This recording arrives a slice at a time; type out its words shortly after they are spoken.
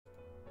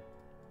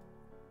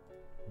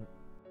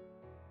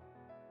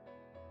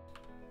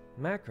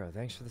Macro,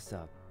 thanks for the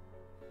sub.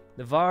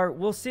 The VAR,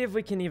 we'll see if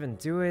we can even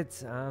do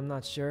it. I'm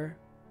not sure.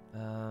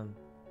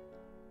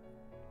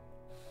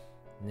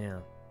 Yeah.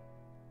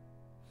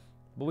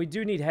 But we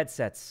do need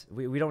headsets.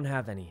 We don't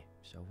have any.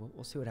 So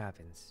we'll see what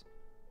happens.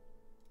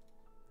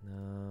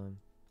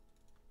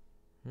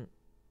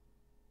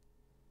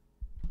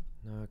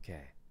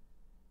 Okay.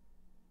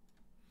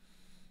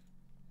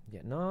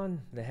 Getting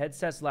on. The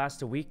headsets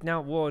last a week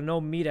now. Whoa, no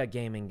meta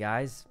gaming,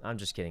 guys. I'm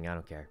just kidding. I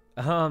don't care.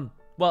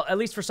 Well, at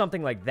least for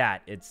something like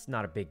that, it's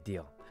not a big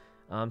deal.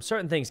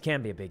 Certain things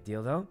can be a big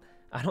deal, though.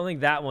 I don't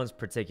think that one's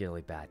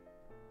particularly bad.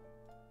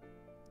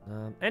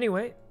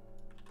 Anyway.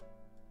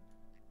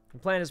 The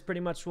plan is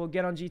pretty much we'll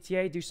get on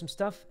GTA, do some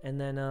stuff, and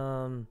then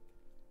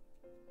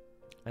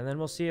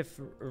we'll see if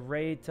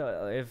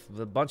if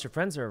a bunch of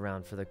friends are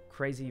around for the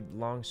crazy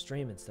long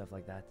stream and stuff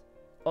like that.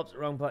 Oops,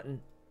 wrong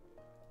button.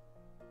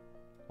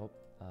 Oh,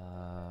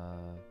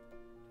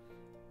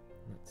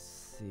 let's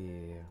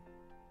see.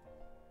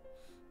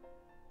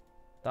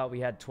 Thought we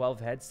had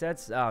 12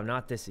 headsets. Oh,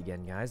 not this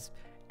again, guys.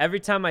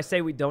 Every time I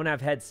say we don't have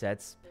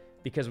headsets,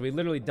 because we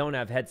literally don't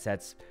have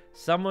headsets,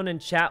 someone in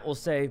chat will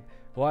say,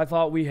 well, I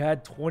thought we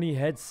had 20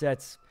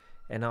 headsets.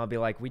 And I'll be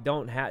like, we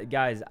don't have...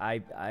 Guys,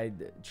 I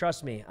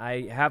trust me.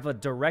 I have a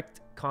direct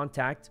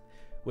contact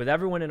with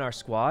everyone in our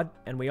squad.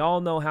 And we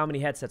all know how many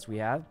headsets we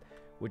have.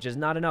 Which is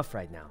not enough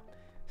right now.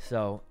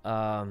 So,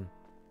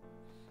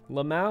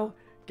 Lamau...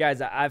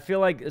 Guys, I feel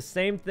like the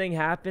same thing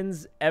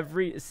happens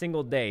every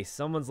single day.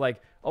 Someone's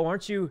like, oh,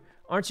 aren't you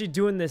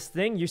doing this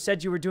thing? You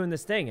said you were doing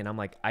this thing. And I'm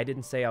like, I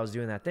didn't say I was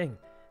doing that thing.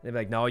 They'll be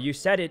like, no, you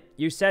said it.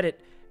 You said it.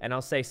 And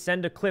I'll say,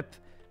 send a clip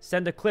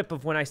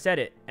of when I said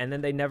it, and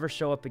then they never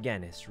show up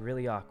again. It's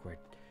really awkward.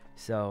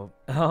 So,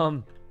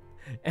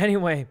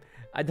 anyway,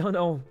 I don't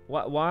know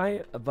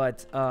why,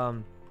 but,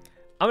 I'm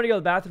gonna go to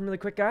the bathroom really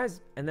quick,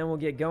 guys, and then we'll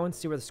get going,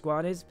 see where the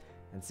squad is,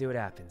 and see what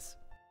happens.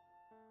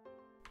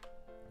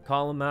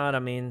 Call them out, I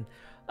mean,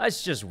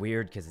 it's just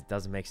weird, because it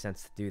doesn't make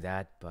sense to do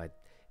that, but,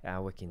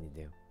 what can you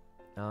do?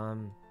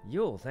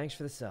 Yule, thanks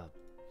for the sub.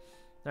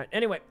 Alright,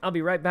 anyway, I'll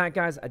be right back,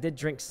 guys. I did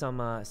drink some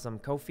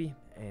coffee,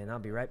 and I'll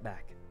be right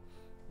back.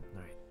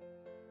 Alright.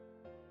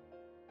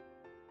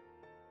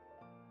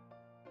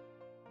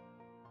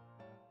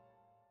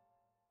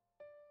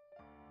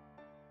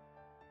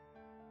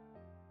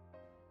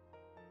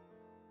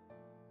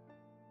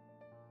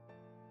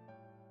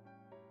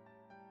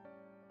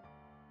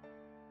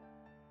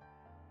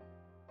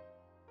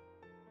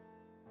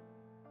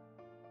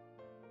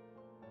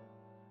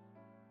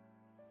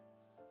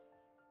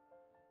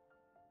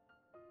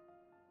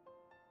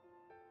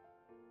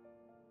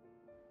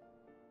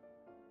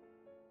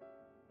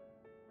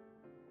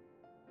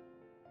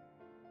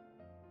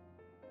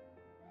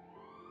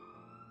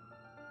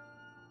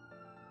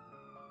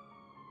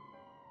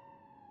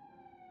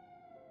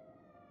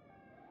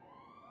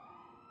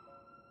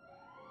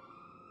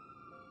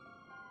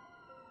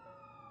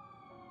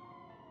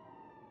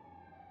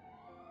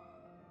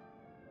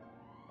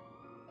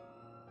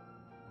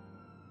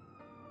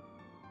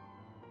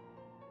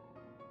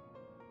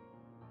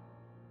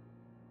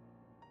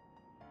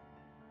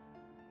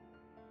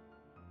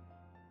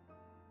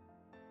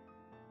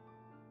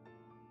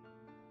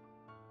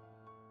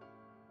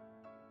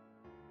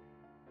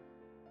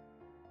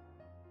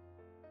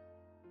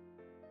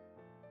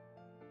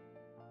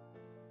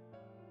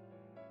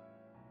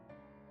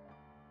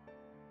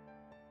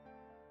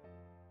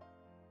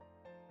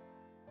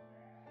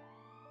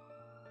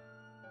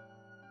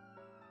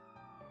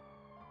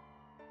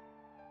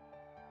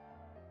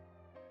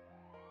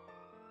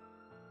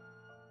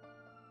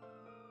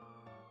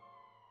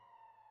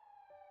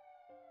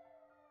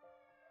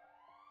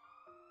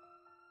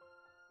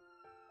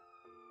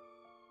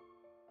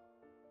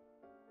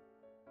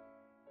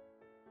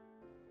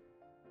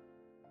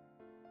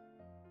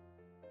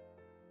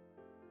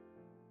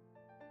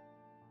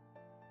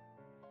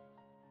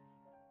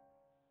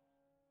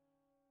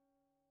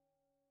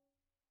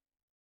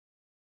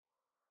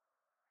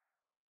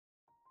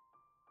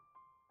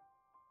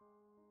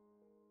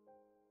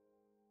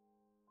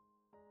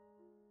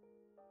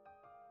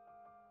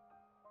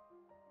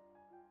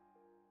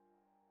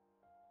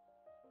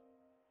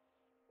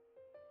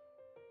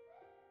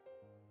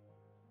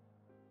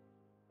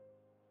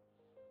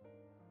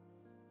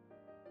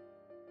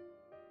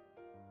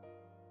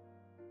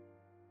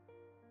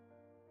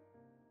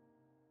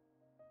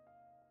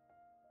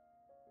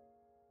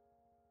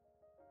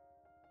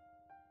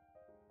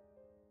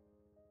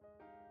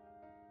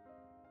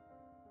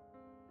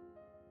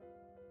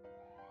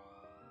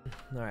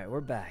 All right,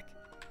 we're back.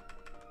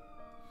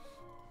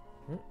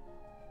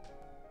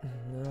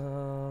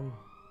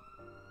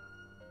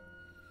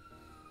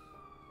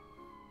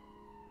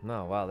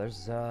 No, wow,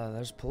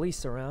 there's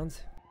police around.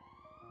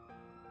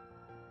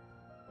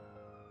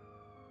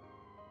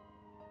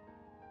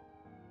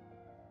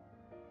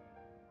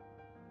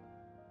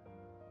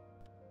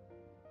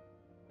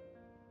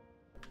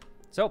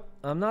 So,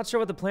 I'm not sure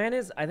what the plan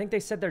is. I think they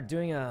said they're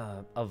doing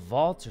a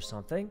vault or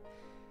something.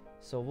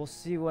 So we'll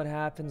see what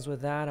happens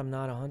with that. I'm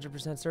not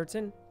 100%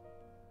 certain.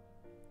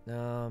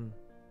 Alright.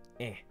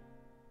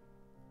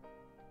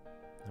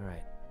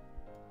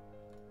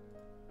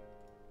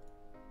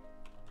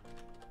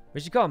 We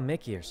should call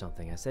Mickey or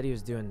something. I said he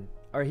was doing...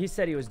 Or he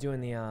said he was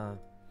doing the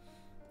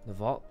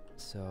vault,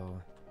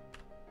 so...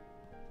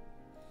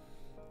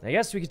 I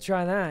guess we could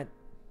try that.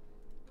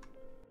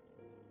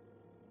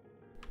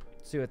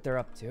 See what they're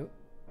up to.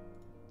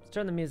 Let's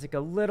turn the music a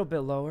little bit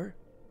lower.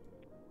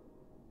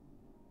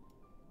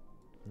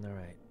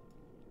 Alright.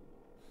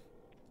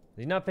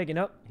 He's not picking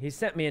up. He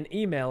sent me an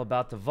email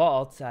about the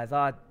vault. I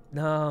thought,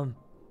 Huh.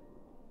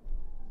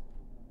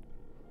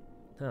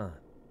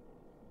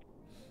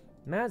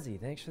 Mazzy,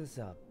 thanks for the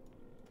sub.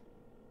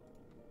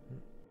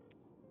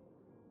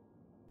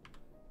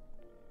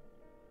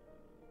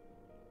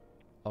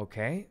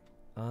 Okay.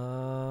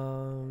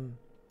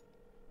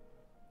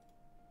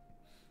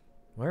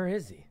 Where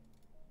is he?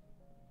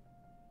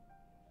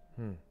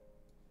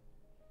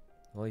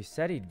 Well, he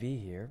said he'd be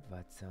here,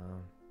 but,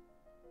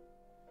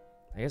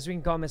 I guess we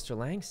can call Mr.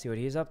 Lang, see what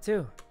he's up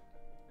to.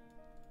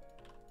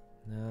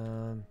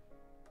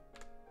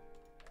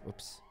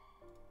 Oops.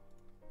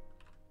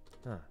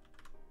 Huh.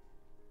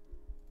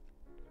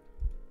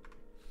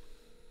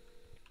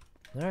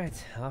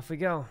 Alright, off we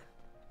go.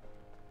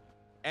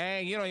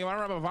 Hey, you want to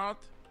rub a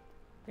vault?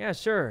 Yeah,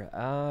 sure.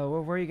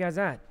 Where are you guys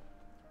at?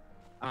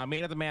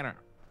 Meet at the manor.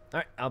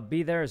 Alright, I'll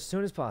be there as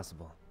soon as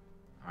possible.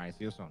 Alright,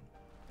 see you soon.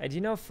 Hey, do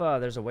you know if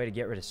there's a way to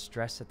get rid of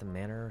stress at the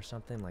manor or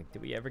something? Like,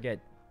 did we ever get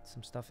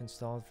some stuff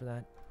installed for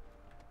that?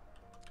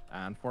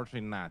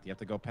 Unfortunately not. You have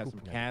to go pet some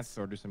cats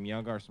or do some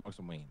yoga or smoke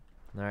some weed.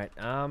 Alright,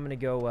 I'm gonna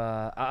go,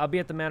 I'll be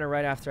at the manor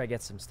right after I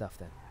get some stuff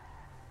then.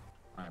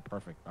 Alright,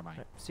 perfect. Bye-bye.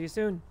 Right, see you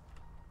soon.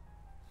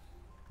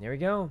 There we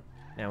go.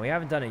 Now, we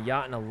haven't done a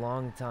yacht in a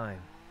long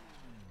time.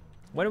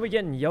 When are we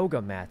getting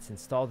yoga mats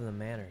installed in the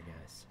manor,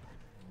 guys?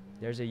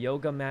 There's a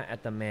yoga mat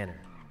at the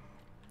manor.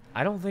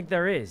 I don't think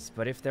there is,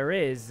 but if there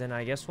is, then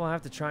I guess we'll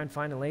have to try and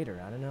find it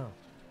later. I don't know.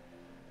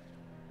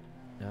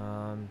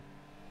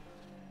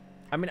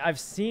 I mean, I've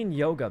seen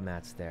yoga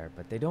mats there,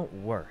 but they don't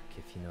work,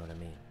 if you know what I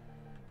mean.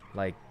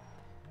 Like,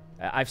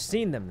 I've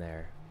seen them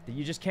there.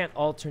 You just can't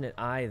alternate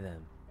eye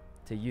them.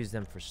 To use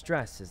them for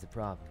stress is the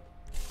problem.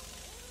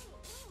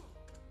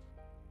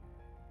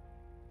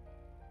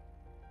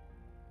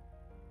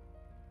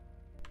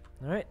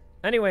 Alright.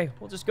 Anyway,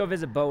 we'll just go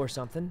visit Bo or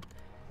something.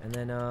 And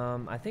then,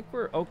 I think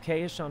we're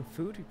okay-ish on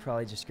food. We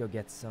probably just go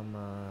get some,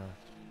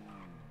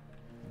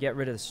 get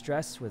rid of the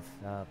stress with,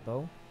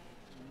 Bo.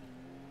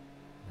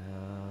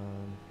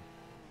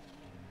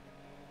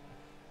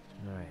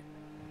 Alright.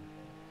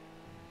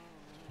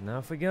 Now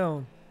off we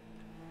go.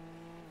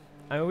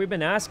 I mean, we've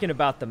been asking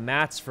about the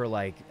mats for,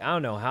 like, I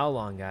don't know how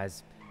long,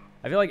 guys.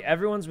 I feel like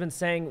everyone's been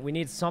saying we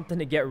need something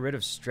to get rid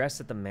of stress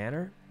at the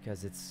manor.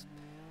 Because it's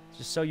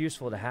just so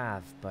useful to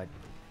have, but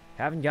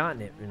haven't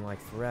gotten it in,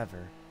 like,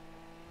 forever.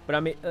 But I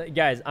mean,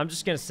 guys, I'm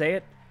just gonna say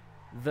it.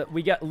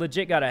 We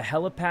legit got a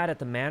helipad at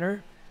the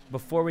manor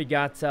before we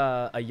got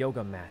a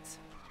yoga mat.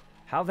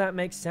 How that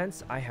makes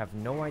sense, I have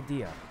no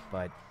idea.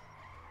 But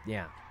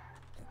yeah,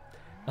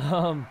 we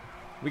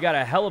got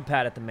a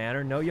helipad at the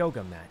manor, no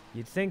yoga mat.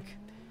 You'd think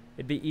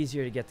it'd be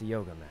easier to get the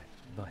yoga mat,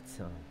 but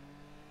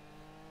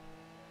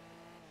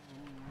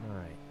all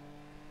right.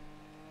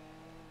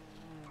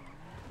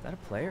 Is that a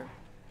player?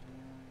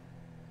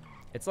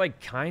 It's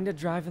like kind of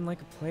driving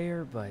like a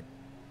player, but...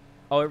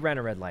 Oh, it ran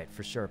a red light.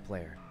 For sure,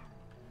 player.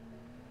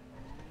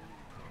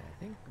 I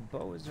think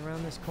Bo is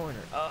around this corner.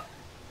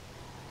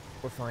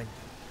 We're fine.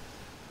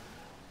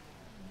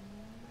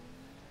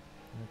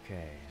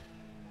 Okay.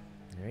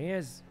 There he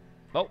is.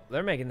 Oh,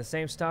 they're making the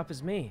same stop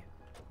as me.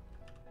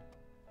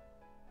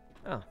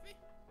 Oh.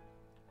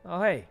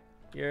 Oh, hey.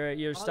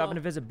 You're stopping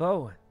to visit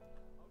Bo.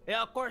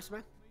 Yeah, of course,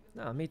 man.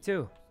 No, me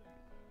too.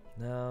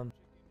 Alright.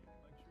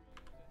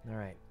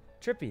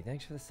 Trippy,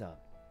 thanks for the sub.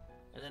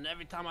 And then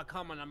every time I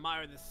come and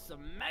admire this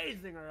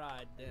amazing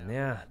ride.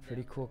 Yeah,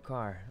 pretty cool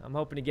car. I'm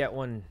hoping to get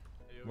one.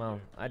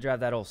 Well, I drive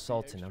that old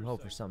Sultan. I'm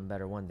hoping for something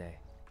better one day.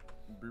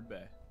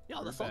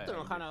 Yo, the Sultan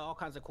are all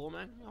kinds of cool,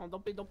 man. You know,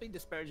 don't be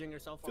disparaging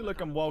yourself. I feel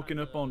like I'm walking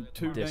up on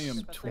two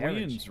damn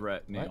twins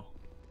right now.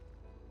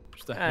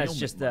 It's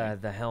just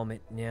the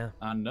helmet, yeah.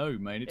 I know,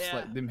 man. It's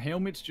like them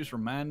helmets just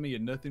remind me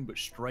of nothing but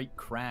straight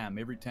crime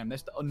every time.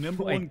 That's the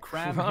number one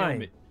crime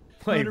helmet.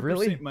 Wait,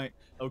 really? Mate.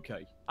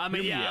 Okay. I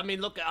mean, yeah. I mean,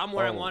 look, I'm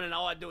wearing one, and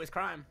all I do is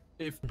crime.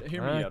 Hear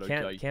me out,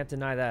 okay? Can't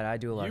deny that. I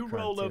do a lot of crime, You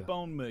roll up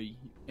on me,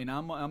 and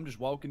I'm just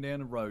walking down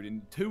the road,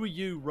 and two of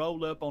you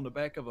roll up on the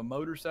back of a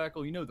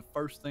motorcycle. You know the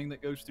first thing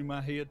that goes through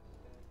my head?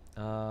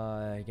 You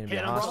gonna be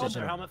a hostage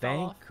in a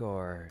bank,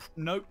 or?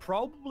 No,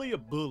 probably a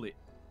bullet.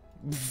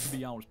 To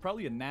be honest,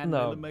 probably a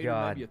 9mm, maybe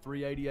a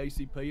 380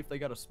 ACP if they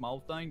got a small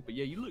thing. But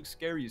yeah, you look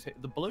scary as hell.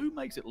 The blue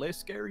makes it less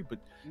scary, but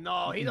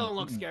no, he don't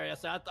look scary. I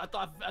thought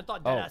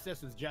Deadass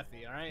this was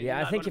Jeffy. All right.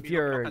 Yeah, I think if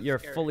you're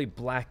fully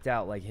blacked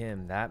out like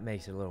him, that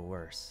makes it a little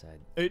worse.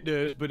 It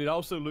does, but it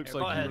also looks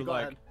like you were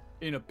like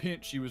in a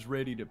pinch. You was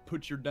ready to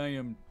put your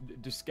damn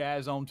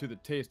disguise onto the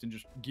test and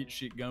just get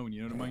shit going.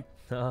 You know what I mean?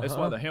 That's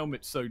why the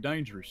helmet's so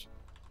dangerous.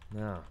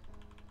 No.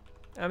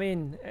 I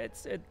mean,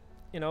 it's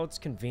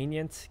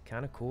convenient,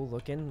 kind of cool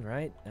looking,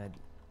 right?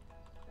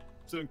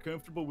 It's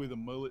uncomfortable with a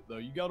mullet though.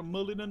 You got a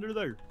mullet under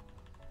there?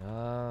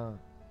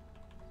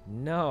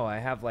 No, I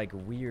have like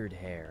weird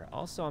hair.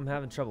 Also, I'm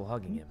having trouble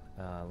hugging him.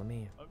 Let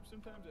me.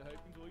 Sometimes it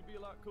happens. Well, it'd be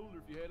a lot cooler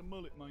if you had a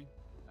mullet, man.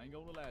 I ain't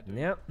gonna lie to you.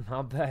 Yep,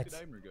 I'll bet.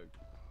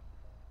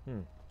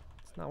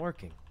 It's not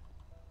working.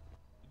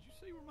 Did you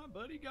see where my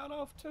buddy got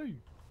off to?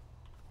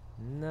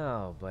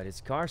 No, but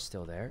his car's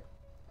still there.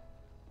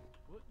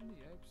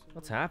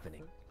 What's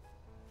happening?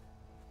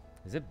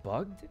 Is it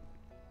bugged?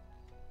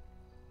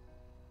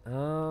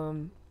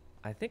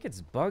 I think it's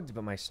bugged,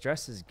 but my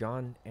stress is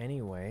gone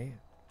anyway.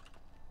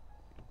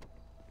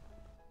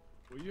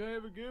 Well, you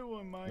have a good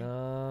one,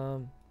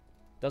 man.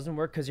 Doesn't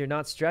work because you're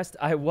not stressed.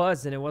 I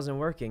was, and it wasn't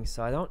working,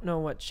 so I don't know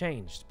what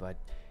changed, but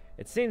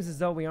it seems as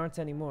though we aren't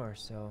anymore,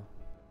 so.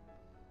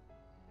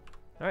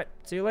 All right,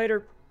 see you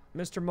later,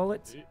 Mr.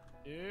 Mullet.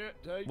 Yeah,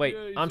 wait,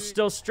 I'm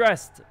still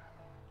stressed.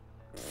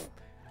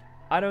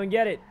 I don't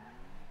get it.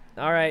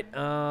 All right,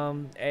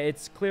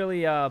 it's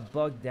clearly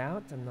bugged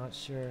out. I'm not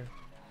sure.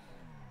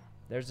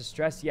 There's a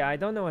stress. Yeah, I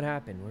don't know what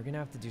happened. We're gonna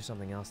have to do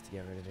something else to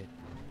get rid of it.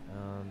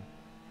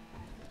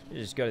 You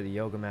just go to the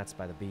yoga mats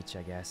by the beach,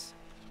 I guess.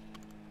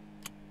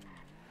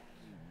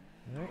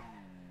 All right.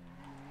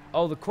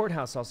 Oh, the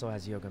courthouse also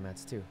has yoga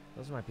mats too.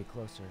 Those might be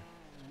closer.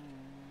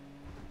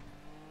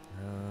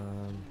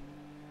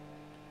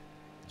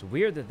 It's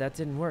weird that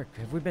didn't work.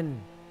 Have we'd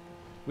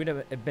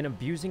have been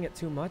abusing it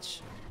too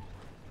much?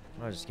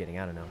 I was just kidding.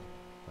 I don't know.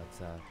 But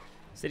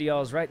City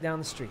Hall is right down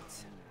the street.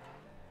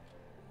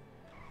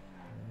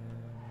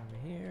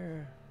 Over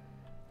here.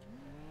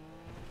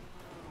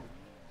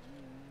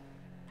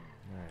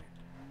 All right.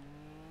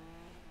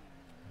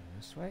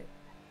 This way.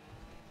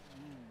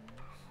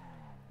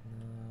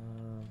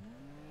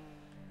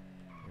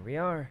 Here we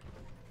are.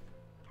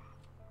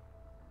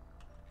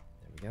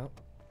 There we go.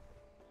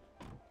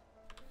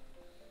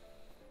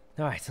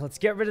 All right, so let's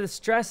get rid of the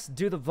stress,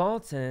 do the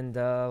vault, and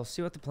we'll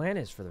see what the plan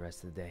is for the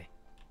rest of the day.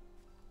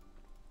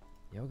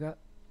 Yoga.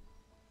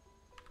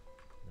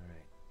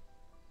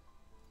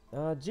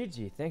 All right.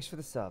 Gigi, thanks for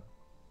the sub.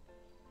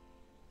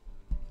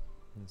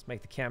 Let's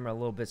make the camera a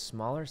little bit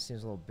smaller.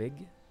 Seems a little big.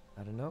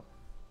 I don't know.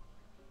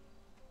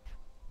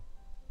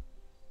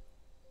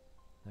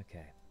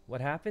 Okay.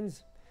 What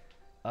happens?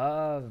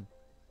 I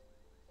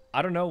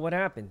don't know what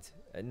happened.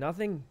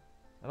 Nothing.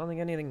 I don't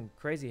think anything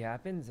crazy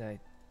happens.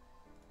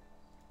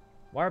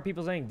 Why are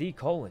people saying D:?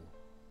 Huh?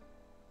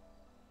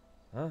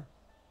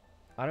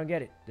 I don't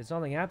get it. Did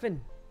something happen?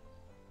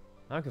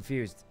 I'm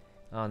confused.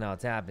 Oh no,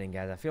 it's happening,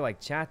 guys. I feel like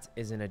chat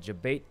is in a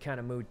debate kind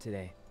of mood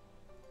today,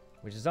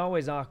 which is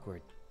always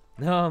awkward.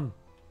 All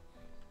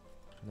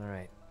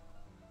right.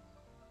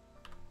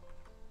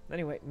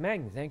 Anyway,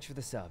 Meg, thanks for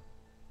the sub.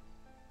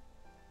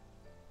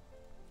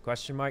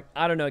 Question mark?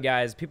 I don't know,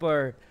 guys. People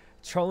are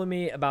trolling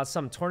me about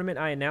some tournament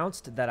I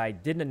announced that I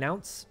didn't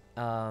announce.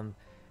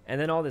 And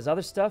then all this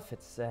other stuff.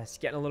 It's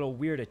getting a little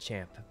weird at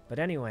Champ. But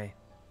anyway.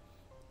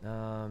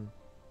 All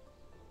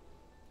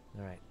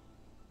right.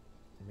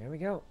 There we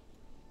go.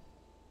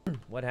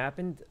 What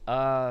happened?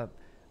 I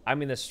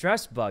mean, the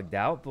stress bugged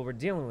out, but we're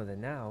dealing with it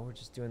now. We're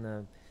just doing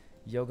the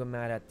yoga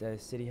mat at the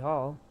City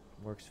Hall.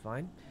 Works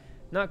fine.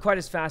 Not quite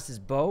as fast as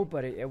Bo,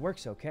 but it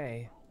works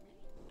okay.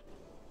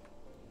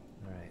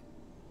 All right.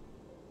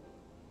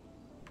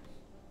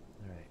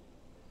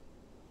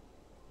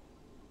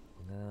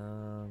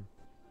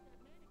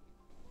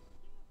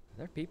 Are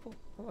there people?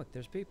 Oh, look,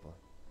 there's people.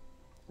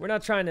 We're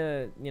not trying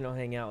to,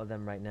 hang out with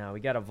them right now. We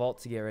got a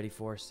vault to get ready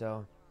for,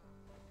 so.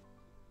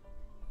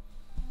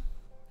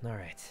 All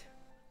right.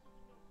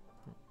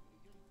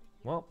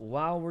 Well,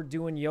 while we're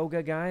doing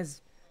yoga,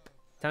 guys,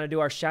 time to do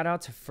our shout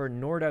out for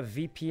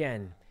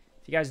NordVPN.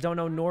 If you guys don't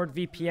know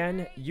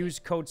NordVPN, use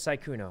code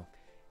Sykkuno.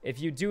 If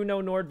you do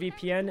know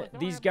NordVPN,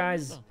 these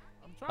guys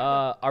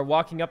are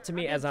walking up to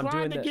me as I'm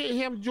doing the. Get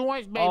him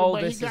joints, baby, oh,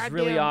 this is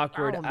really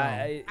awkward. Code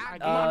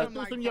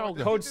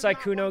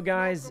Sykkuno,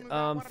 guys.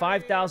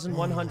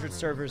 5,100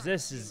 servers.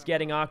 This is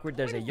getting awkward.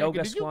 There's a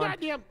yoga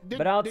squad.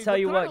 But I'll tell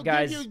you what,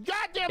 guys. If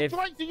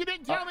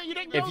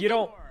you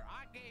don't.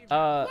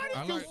 And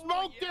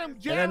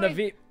then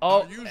the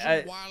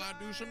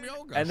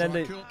and then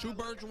the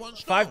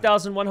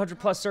 5,100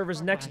 plus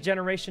servers, next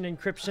generation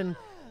encryption.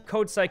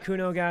 Code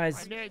Sykkuno,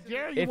 guys.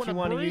 If you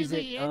want to use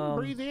it, I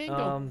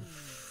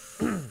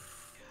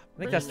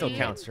think that still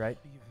counts, right?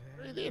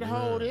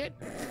 Hold it.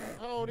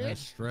 That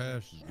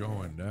stress is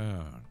going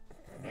down.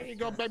 There you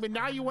go, baby.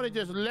 Now you want to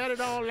just let it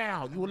all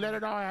out. You let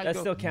it all out. That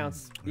still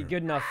counts. You're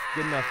good enough.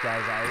 Good enough,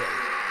 guys.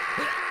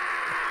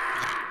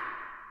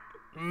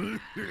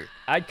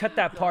 I'd cut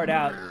that part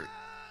out.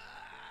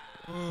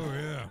 Oh,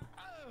 yeah.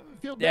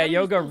 Yeah,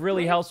 yoga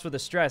really helps with the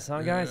stress,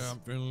 huh, guys? Yeah, I'm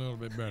feeling a little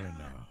bit better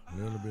now. A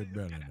little bit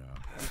better now.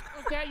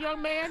 Okay,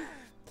 young man?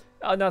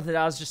 Oh, nothing.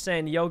 I was just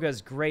saying yoga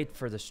is great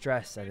for the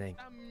stress, I think.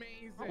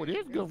 Oh, it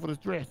is good for the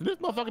stress. This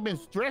motherfucker been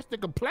stressed and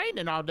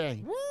complaining all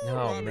day.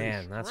 Oh,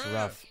 man, that's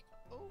rough.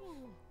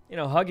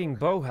 Hugging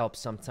Bo helps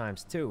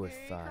sometimes, too, if,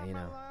 Wait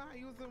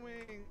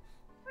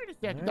a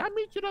said, did I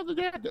meet you the other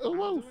day at the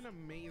Uwu?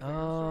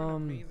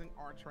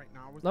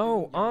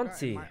 No,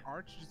 Auntie. My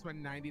arch just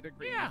went 90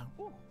 degrees. Yeah.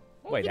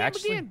 Wait,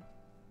 actually,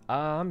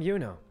 I'm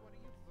YUNO.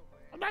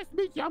 Oh, nice to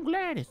meet you. I'm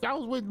Gladys. I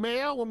was with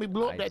Mel when we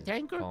blew up that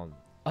tanker.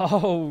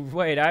 Oh,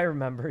 wait, I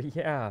remember.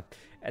 Yeah.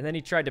 And then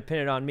he tried to pin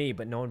it on me,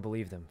 but no one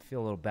believed him.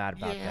 Feel a little bad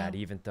about that,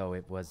 even though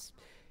it was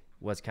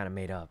kind of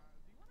made up.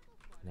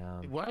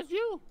 It was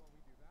you?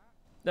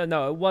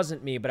 No, it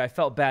wasn't me, but I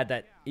felt bad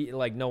that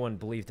like no one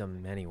believed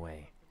him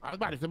anyway. I was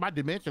about to say my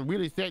dimension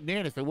really set in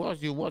and said, well,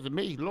 it wasn't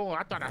me. Lord,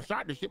 I thought I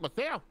shot this shit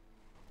myself.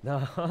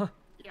 No.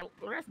 Yeah,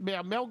 well, that's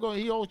Mel. Mel,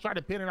 he always try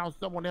to pin it on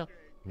someone else.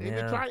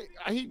 Yeah.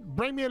 He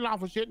bring me along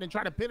for shit and then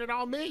try to pin it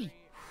on me.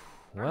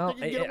 Well,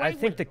 I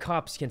think the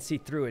cops can see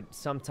through it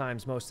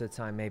sometimes, most of the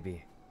time,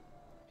 maybe.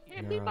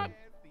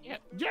 Yeah,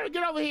 Jerry,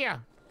 get over here.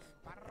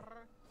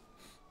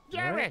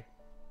 Jerry.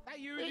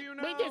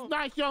 Meet this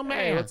nice young man.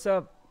 Hey, what's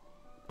up?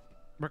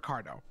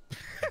 Ricardo.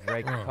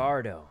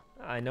 Ricardo.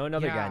 I know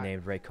another guy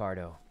named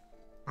Ricardo.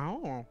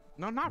 Oh,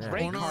 no, not Yeah.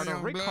 Ricardo.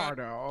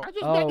 Ricardo. I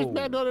just met this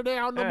man the other day.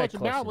 I don't know much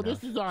close about, but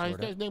enough, this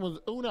is his name was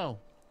Uno.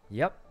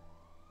 Yep.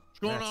 What's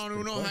going on,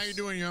 Uno? How you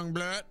doing, young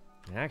blood?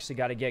 I actually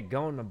got to get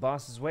going. My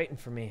boss is waiting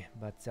for me.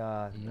 But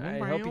I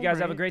hope you guys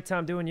have a great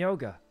time doing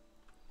yoga.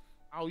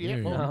 Oh, yeah.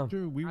 You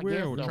too. We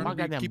will. So. Try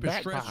to keep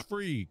it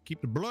stress-free.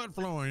 Keep the blood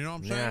flowing, you know what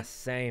I'm saying? Yeah,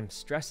 same.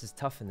 Stress is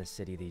tough in the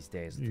city these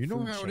days. You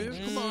know how it is.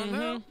 Come on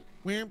now.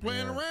 We ain't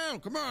playing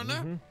around. Come on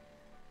now.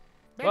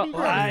 Well,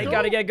 I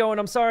got to get going.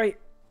 I'm sorry.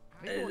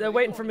 They're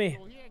waiting for me.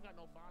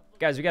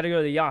 Guys, we got to go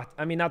to the yacht.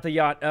 I mean, not the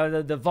yacht.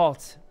 The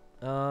vault.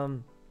 All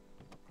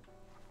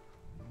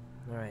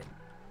right.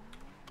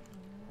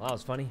 Well, that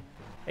was funny.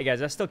 Hey, guys,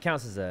 that still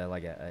counts as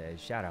a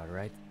shout-out,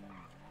 right?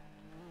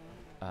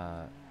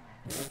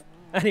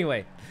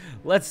 Anyway,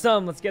 let's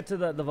get to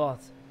the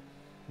vault.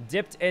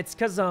 Dipped. It's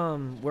because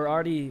we're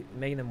already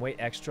making them wait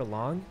extra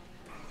long.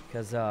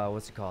 Because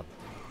what's it called?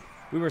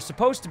 We were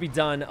supposed to be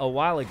done a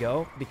while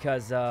ago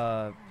because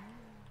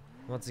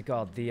what's it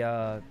called? We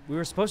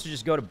were supposed to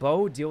just go to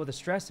Bo, deal with the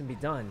stress, and be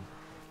done.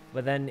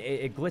 But then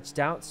it glitched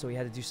out, so we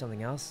had to do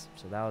something else.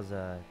 So that was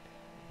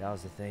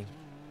the thing.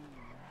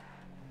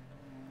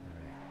 All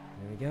right,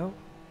 there we go.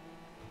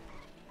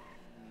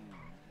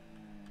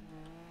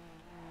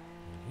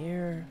 In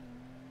here.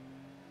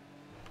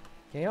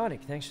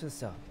 Chaotic, thanks for the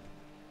sub.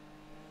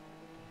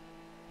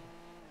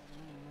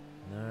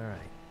 Alright.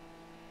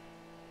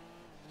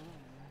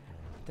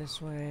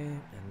 This way,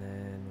 and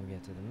then we'll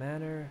get to the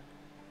manor.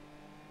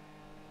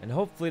 And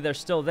hopefully they're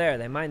still there.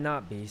 They might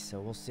not be,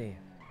 so we'll see.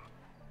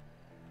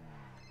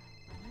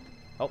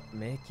 Oh,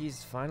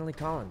 Mickey's finally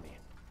calling me.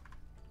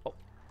 Oh.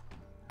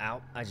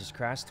 Ow, I just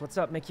crashed. What's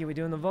up, Mickey? We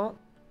doing the vault?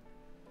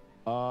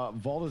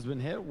 Vault has been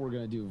hit. We're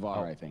gonna do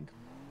VAR, I think.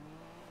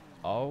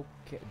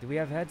 Okay. Do we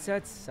have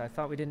headsets? I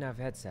thought we didn't have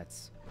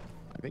headsets.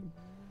 I think.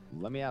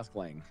 Let me ask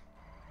Lang.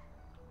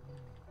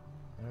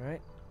 All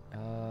right.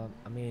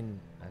 I mean,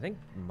 I think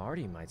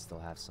Marty might still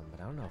have some,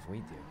 but I don't know if we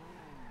do.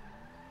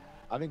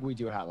 I think we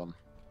do have them.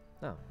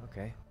 Oh,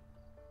 okay.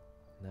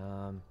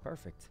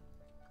 Perfect.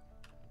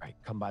 All right,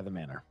 come by the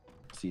manor.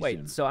 See you Wait,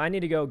 soon. so I need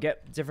to go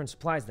get different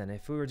supplies then.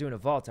 If we were doing a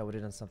vault, I would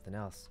have done something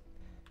else.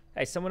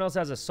 Hey, someone else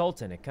has a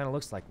Sultan. It kind of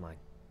looks like mine.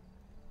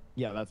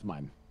 Yeah, that's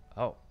mine.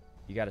 Oh,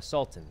 you got a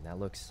Sultan. That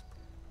looks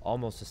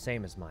almost the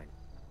same as mine.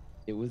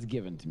 It was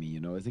given to me, you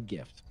know, as a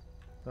gift.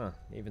 Huh,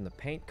 even the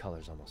paint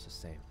color's almost the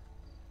same.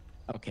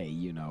 Okay,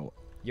 you know.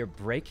 Your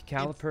brake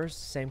calipers,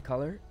 same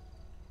color?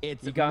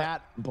 It's you got,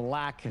 matte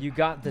black. You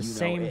got the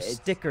same know,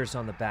 stickers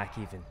on the back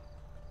even.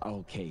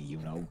 Okay, you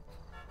know.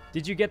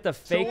 Did you get the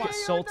fake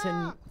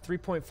Sultan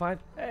 3.5?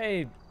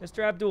 Hey,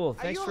 Mr. Abdul,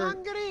 thanks for... Are you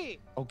hungry?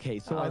 Okay,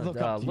 so I look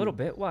up to a little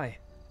bit. Why?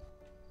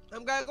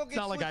 I'm gonna go get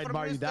not like I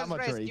admire you that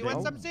much or anything. You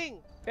want something?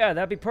 Yeah,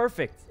 that'd be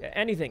perfect.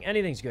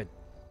 Anything's good.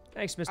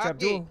 Thanks, Mr.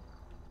 Abdul.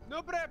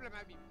 No problem,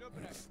 Abi. No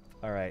problem.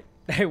 All right.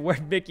 Hey,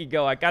 where'd Mickey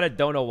go? I gotta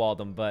dono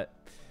walled him, but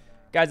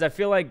guys, I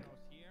feel like.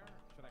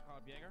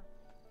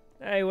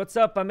 Hey, what's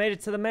up? I made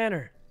it to the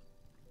manor.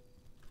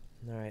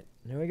 All right,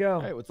 here we go.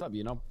 Hey, what's up?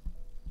 You know.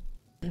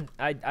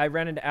 I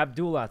ran into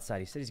Abdul outside.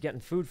 He said he's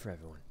getting food for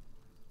everyone.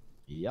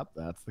 Yep,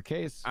 that's the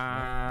case.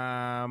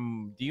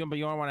 Do you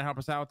want to help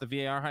us out with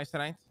the VAR heist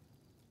tonight?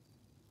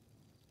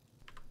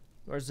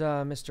 Where's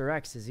Mr.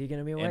 X? Is he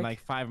gonna be awake? In like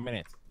 5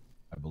 minutes.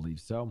 I believe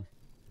so.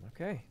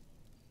 Okay.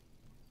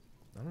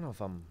 I don't know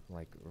if I'm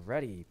like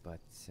ready, but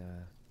all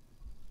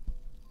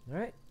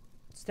right.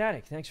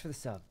 Static, thanks for the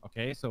sub.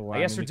 Okay, so I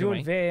guess we're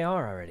doing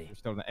VAR already.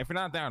 If you're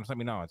not down, just let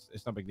me know.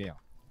 It's no big deal.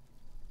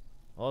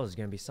 Oh, there's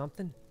gonna be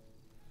something.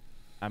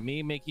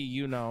 Me, Mickey,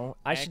 you know.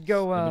 I should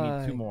go we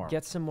need 2 more.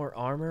 get some more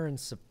armor and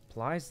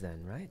supplies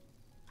then, right?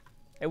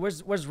 Hey,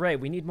 where's Ray?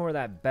 We need more of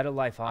that Better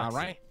Life Oxy.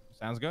 All right,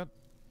 sounds good.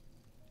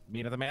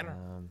 Meet at the manor.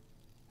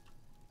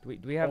 Do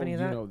we have any of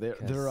that? You know, they're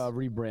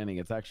rebranding.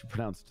 It's actually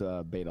pronounced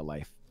Beta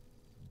Life.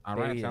 All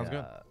right, sounds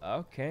good.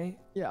 Okay.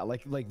 Yeah,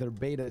 like they're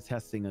beta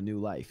testing a new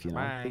life. You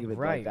know, think of it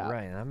right, like that.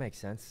 Right. That makes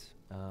sense.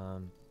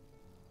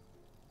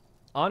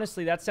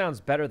 Honestly, that sounds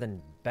better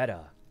than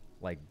beta.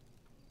 Like,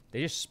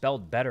 They just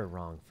spelled better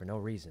wrong for no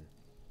reason.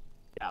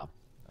 Yeah.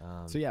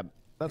 So yeah,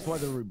 that's why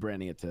they're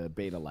rebranding it to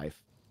Beta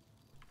Life.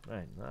 All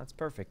right, well, that's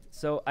perfect.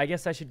 So I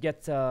guess I should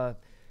get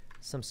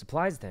some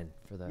supplies then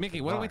for the.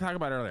 Mickey, what did we talk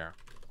about earlier?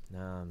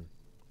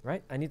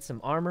 Right, I need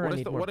some armor. I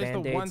need more band-aids.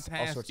 What is the one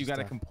task you got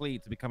to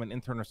complete to become an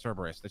intern or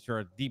Cerberus that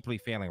you're deeply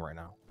failing right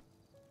now?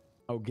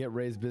 Oh, get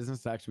Ray's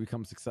business to actually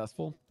become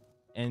successful.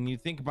 And you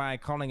think by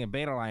calling it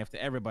Beta Life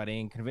to everybody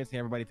and convincing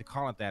everybody to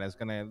call it that is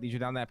going to lead you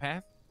down that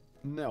path?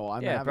 No,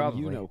 I'm having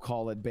YUNO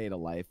call it Beta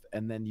Life,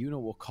 and then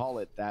YUNO will call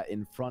it that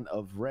in front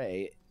of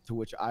Ray, to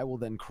which I will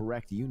then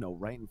correct YUNO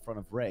right in front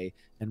of Ray,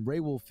 and Ray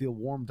will feel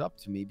warmed up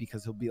to me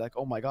because he'll be like,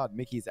 oh my God,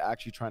 Mickey's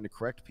actually trying to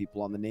correct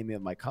people on the naming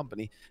of my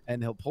company,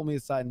 and he'll pull me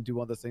aside and do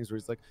one of those things where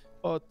he's like,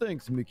 oh,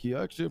 thanks, Mickey,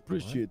 I actually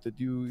appreciate that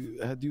you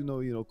had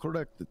YUNO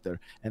corrected there.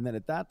 And then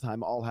at that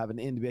time, I'll have an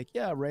in to be like,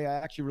 yeah, Ray, I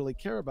actually really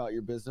care about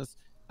your business.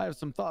 I have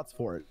some thoughts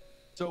for it.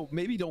 So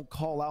maybe don't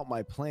call out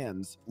my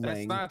plans,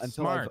 Lang, until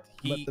smart.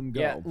 I've let them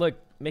go. Yeah, look,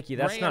 Mickey,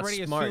 that's Ray not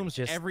already smart. Assumes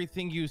just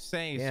everything you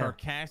say is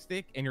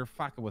sarcastic, and you're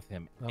fucking with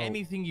him. Oh,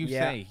 Anything you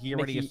say, he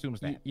already Mickey, assumes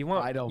that. You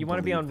want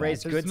to be on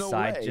Ray's good no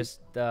side? way.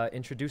 Just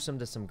introduce him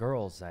to some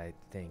girls. I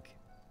think.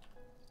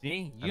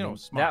 See, I mean,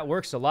 that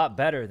works a lot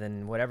better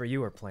than whatever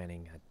you were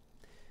planning.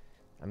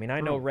 I mean,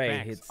 I know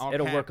Ray.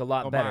 It'll work a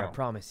lot better. I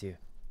promise you.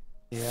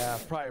 Yeah,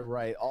 probably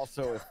right.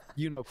 Also, if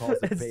YUNO calls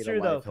it Beta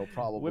Life, he'll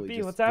probably Whippy,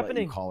 just what's let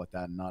happening? you call it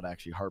that and not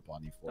actually harp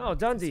on you for it. Oh,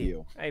 Dundee.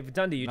 Hey,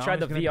 Dundee, you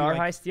tried the VR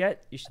heist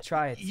yet? You should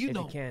try it if you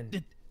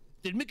can.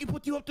 Did Mickey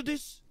put you up to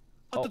this?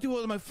 I thought you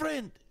were my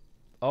friend.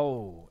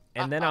 Oh,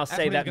 and then I'll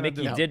say that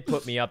Mickey did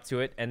put me up to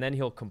it, and then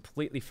he'll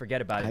completely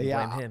forget about it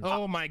and blame him.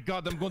 Oh my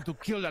God, I'm going to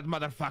kill that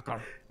motherfucker.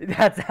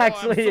 That's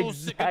actually I'm so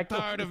sick and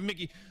tired of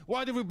Mickey.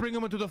 Why did we bring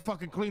him into the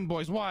fucking Clean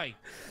Boys? Why?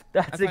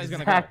 That's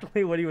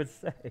exactly what he would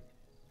say.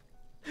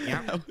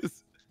 Yeah.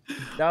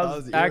 That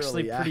was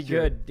actually pretty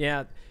good.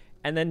 Yeah.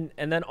 And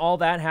then all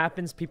that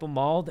happens, people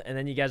mauled, and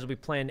then you guys will be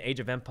playing Age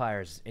of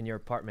Empires in your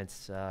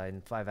apartments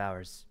in 5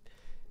 hours.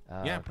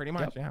 Yeah, pretty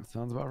much. Yeah,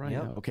 sounds about right.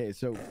 Yep. Yeah. Okay,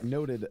 so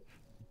noted.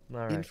 All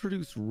right.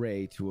 Introduce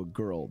Ray to a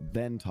girl,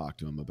 then talk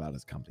to him about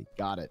his company.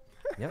 Got it.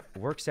 Yep,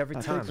 works every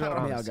time.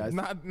 Guys.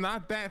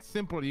 Not that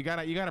simple. You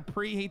gotta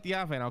preheat the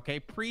oven. Okay,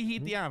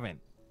 preheat the oven.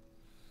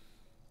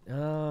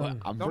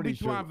 Don't be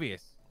too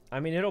obvious. I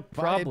mean, it'll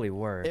probably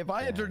work. If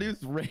I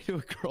introduce Ray to a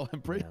girl, I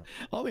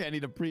don't think I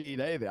need to preheat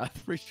anything. I'm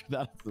pretty sure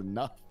that's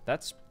enough.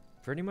 That's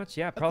pretty much,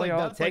 probably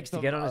all it takes to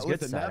get on his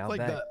good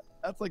side.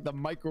 That's like the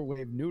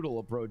microwave noodle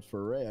approach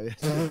for Ray.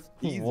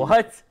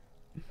 What?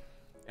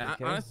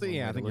 Okay,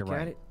 honestly, I think you're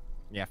right.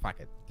 Yeah, fuck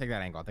it. Take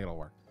that angle. I think it'll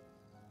work.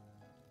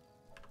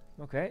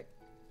 Okay.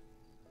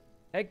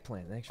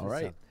 Eggplant. Thanks for all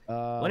right.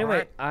 Well,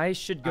 anyway, I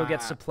should go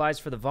get supplies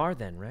for the VAR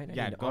then, right?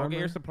 Yeah, go get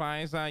your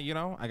supplies. You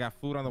know, I got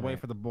food on the way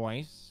for the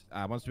boys.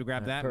 Once we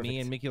grab that, me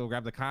and Mickey will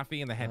grab the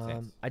coffee and the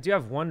headsets. I do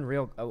have one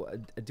real.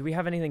 Do we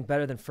have anything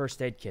better than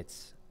first aid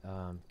kits?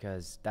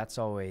 Because that's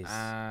always.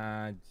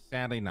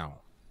 Sadly, no.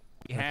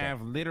 We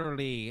have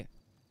literally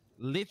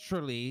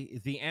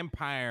the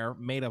empire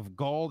made of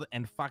gold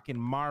and fucking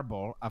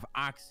marble of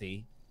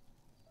Oxy,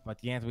 but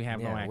the answer we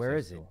have no access. Where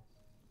is it?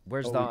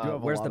 to.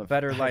 Where's the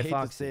better life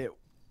Oxy?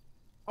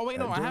 Oh wait,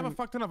 no, I have a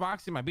fuck ton of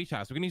Oxy in my beach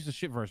house. We can use the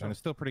shit version. It's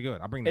still pretty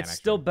good. I'll bring that. It's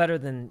still better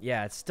than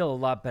it's still a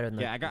lot better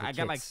than I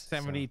got like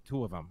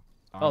 72 of them.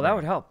 Oh, that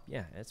would help.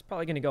 Yeah, it's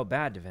probably gonna go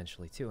bad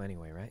eventually too.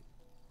 Anyway, right?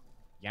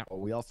 Yeah. Well,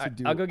 we also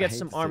do. I'll go get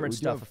some armored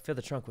stuff. I'll fill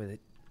the trunk with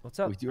it. What's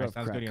up? We do have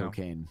crack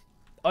cocaine.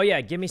 Oh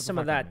yeah, give me some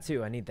of that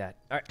too. I need that.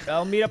 All right,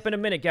 I'll meet up in a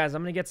minute, guys.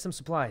 I'm gonna get some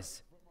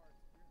supplies.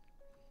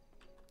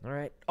 All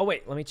right. Oh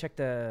wait, let me check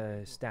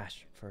the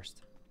stash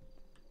first.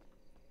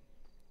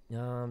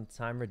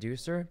 Time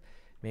reducer,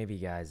 maybe,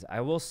 guys.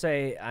 I will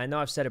say, I know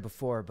I've said it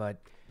before, but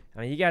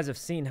I mean, you guys have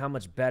seen how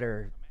much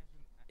better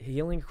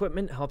healing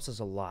equipment helps us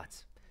a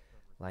lot,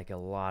 like a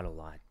lot.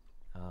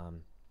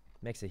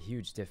 Makes a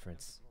huge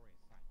difference.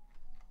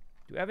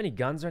 Do we have any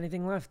guns or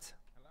anything left?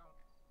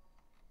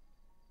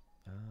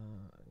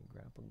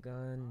 Grapple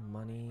gun,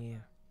 money.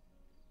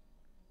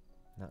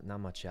 Not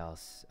much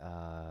else.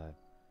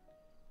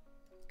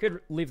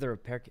 Could leave the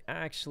repair.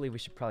 Actually, we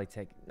should probably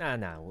take. Nah,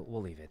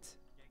 we'll leave it.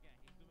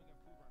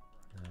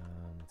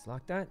 Let's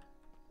lock that.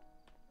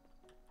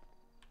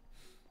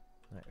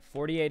 All right,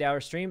 48-hour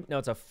stream. No,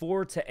 it's a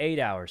 4 to 8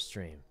 hour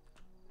stream.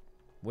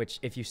 Which,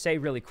 if you say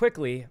really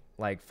quickly,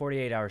 like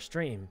 48-hour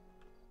stream,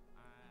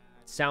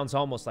 sounds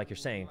almost like you're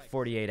saying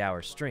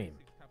 48-hour stream.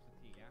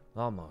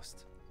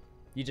 Almost.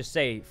 You just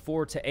say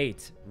 4 to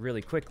 8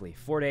 really quickly.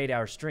 4 to 8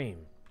 hour stream.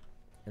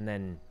 And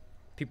then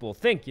people will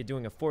think you're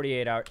doing a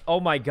 48-hour. Oh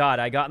my God,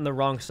 I got in the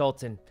wrong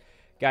Sultan.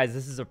 Guys,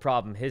 this is a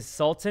problem. His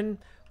Sultan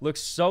looks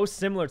so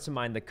similar to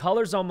mine. The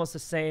color's almost the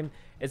same.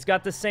 It's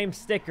got the same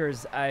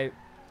stickers.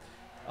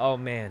 Oh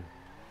man.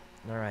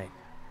 All right.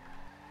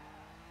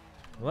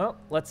 Well,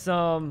 let's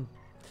that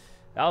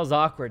was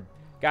awkward.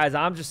 Guys,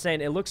 I'm just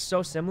saying it looks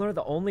so similar.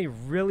 The only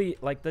really,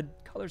 like, the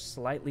color's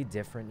slightly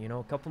different, you know,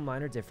 a couple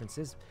minor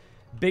differences.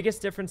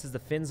 Biggest difference is the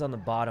fins on the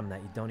bottom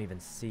that you don't even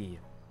see.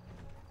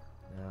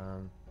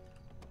 All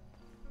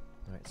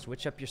right, Alright,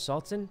 switch up your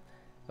Sultan.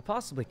 I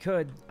possibly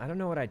could. I don't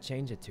know what I'd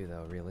change it to,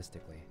 though,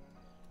 realistically.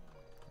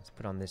 Let's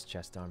put on this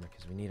chest armor,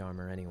 because we need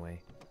armor anyway.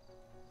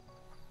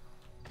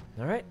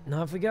 Alright,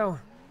 now off we go.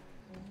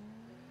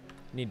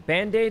 We need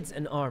band-aids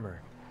and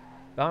armor.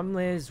 Problem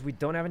is, we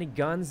don't have any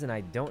guns, and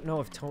I don't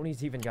know if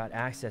Tony's even got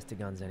access to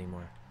guns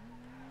anymore.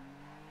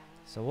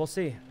 So we'll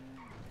see.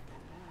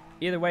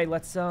 Either way,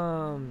 let's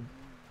go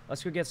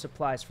get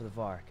supplies for the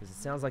VAR, because it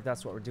sounds like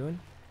that's what we're doing.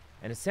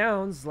 And it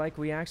sounds like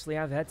we actually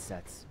have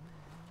headsets.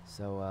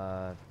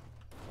 So,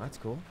 that's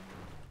cool.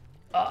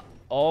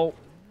 Oh.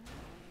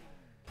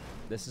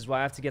 This is why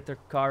I have to get their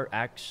car.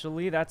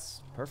 Actually,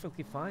 that's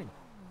perfectly fine.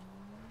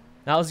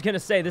 I was going to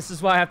say, this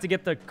is why I have to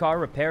get the car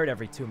repaired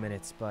every 2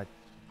 minutes, but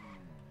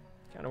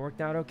kind of worked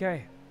out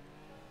okay.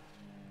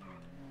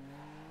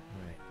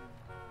 Alright.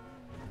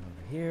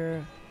 Over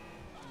here.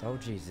 Oh,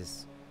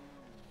 Jesus.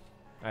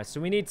 Alright, so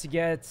we need to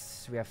get...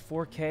 We have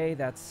 4K.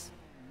 That's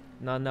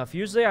not enough.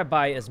 Usually I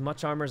buy as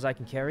much armor as I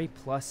can carry,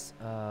 plus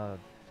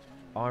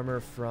armor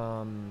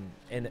from...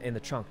 in the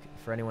trunk,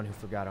 for anyone who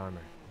forgot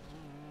armor.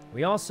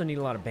 We also need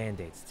a lot of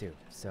band-aids, too.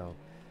 So,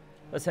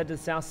 let's head to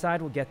the south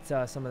side. We'll get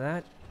some of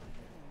that.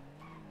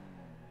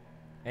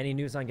 Any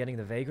news on getting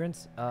the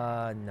vagrants?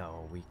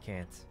 No, we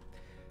can't.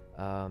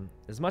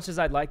 As much as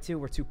I'd like to,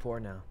 we're too poor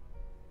now.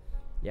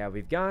 Yeah,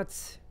 we've got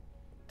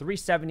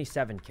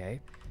 377k.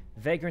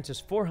 Vagrants is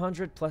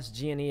 400 plus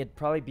G&E. It'd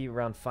probably be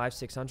around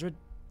 500-600.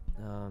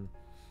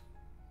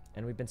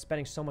 And we've been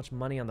spending so much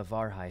money on the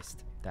VAR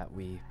heist that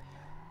we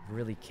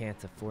really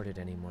can't afford it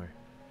anymore.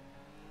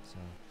 So,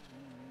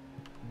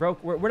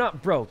 broke. We're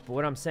not broke, but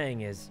what I'm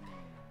saying is,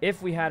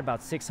 if we had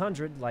about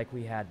 600 like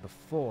we had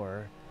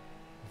before,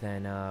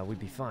 then we'd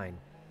be fine.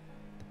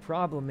 The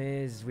problem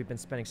is we've been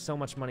spending so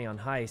much money on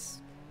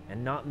heists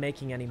and not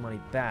making any money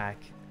back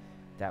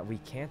that we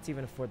can't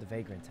even afford the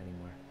vagrant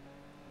anymore.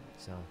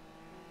 So,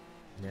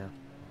 yeah.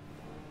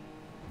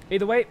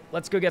 Either way,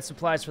 let's go get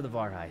supplies for the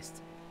VAR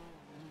heist.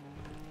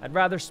 I'd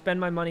rather spend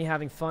my money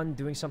having fun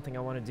doing something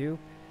I want to do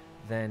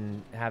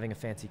than having a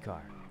fancy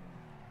car.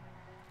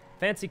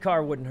 Fancy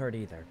car wouldn't hurt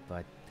either,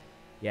 but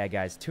yeah,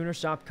 guys, tuner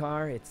shop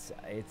car, it's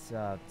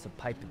a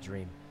pipe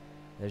dream.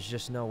 There's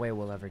just no way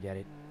we'll ever get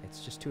it.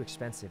 It's just too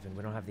expensive, and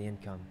we don't have the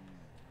income.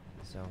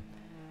 So,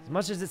 as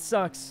much as it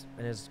sucks,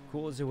 and as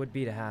cool as it would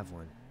be to have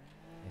one,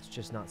 it's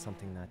just not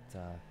something that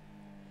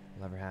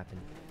will ever happen.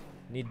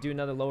 Need to do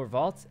another lower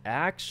vault?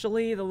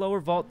 Actually, the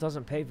lower vault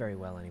doesn't pay very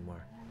well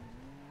anymore.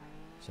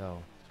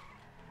 So,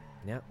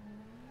 yeah.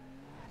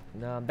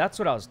 That's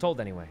what I was told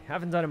anyway.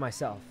 Haven't done it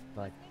myself,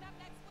 but...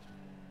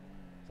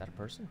 Is that a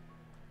person?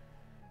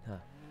 Huh.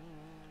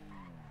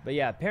 But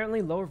yeah,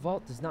 apparently lower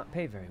vault does not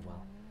pay very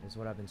well, is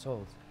what I've been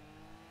told.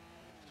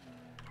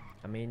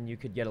 I mean, you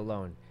could get a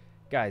loan.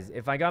 Guys,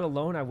 if I got a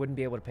loan, I wouldn't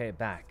be able to pay it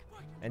back.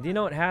 And do you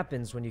know what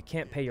happens when you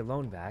can't pay your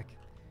loan back?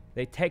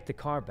 They take the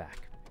car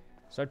back.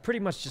 So I'd pretty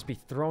much just be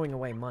throwing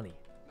away money.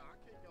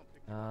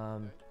 I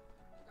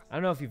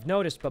don't know if you've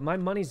noticed, but my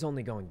money's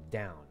only going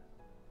down.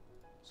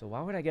 So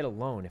why would I get a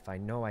loan if I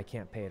know I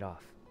can't pay it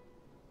off?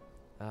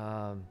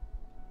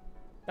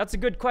 That's a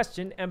good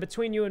question. And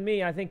between you and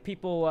me, I think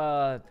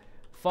people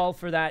fall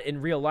for that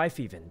in real life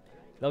even.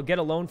 They'll get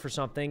a loan for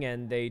something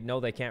and they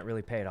know they can't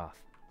really pay it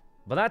off.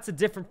 But that's a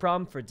different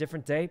problem for a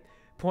different day.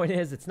 Point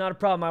is, it's not a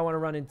problem I want to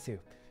run into.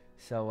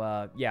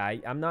 So, yeah,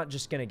 I'm not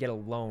just going to get a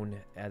loan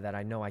that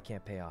I know I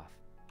can't pay off.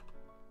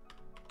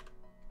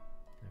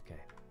 Okay.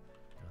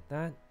 Got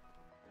that.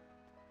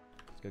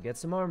 Let's go get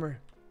some armor.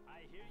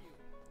 I hear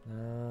you.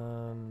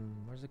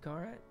 Where's the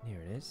car at?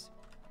 Here it is.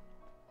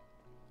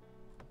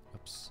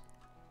 Oops.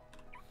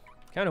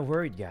 Kind of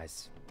worried,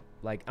 guys.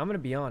 Like, I'm going to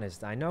be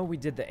honest. I know we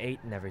did the 8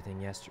 and everything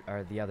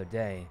the other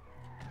day.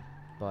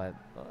 But,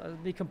 to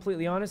be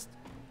completely honest,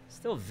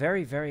 still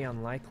very, very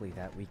unlikely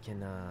that we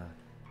can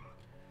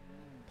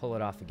pull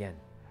it off again.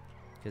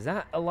 Because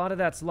a lot of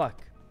that's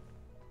luck.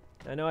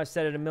 I know I've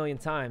said it a million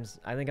times.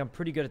 I think I'm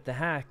pretty good at the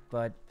hack,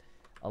 but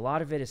a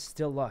lot of it is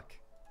still luck.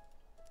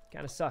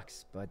 Kind of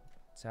sucks, but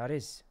that's how it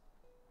is.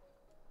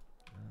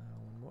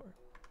 One more.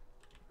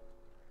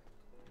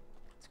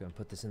 Let's go and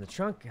put this in the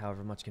trunk,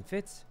 however much can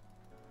fit.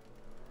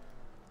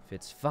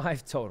 Fits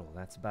 5 total.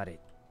 That's about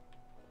it.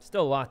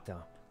 Still a lot,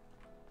 though.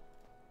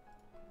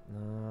 I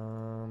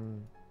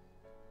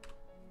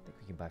think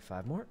we can buy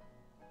 5 more.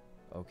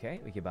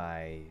 Okay, we can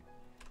buy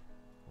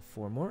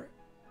 4 more.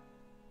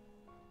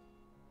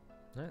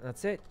 Alright,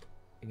 that's it.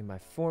 We can buy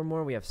 4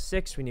 more. We have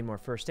 6. We need more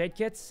first aid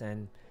kits.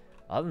 And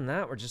other than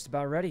that, we're just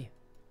about ready.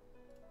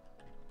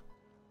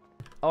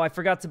 Oh, I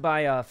forgot to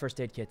buy first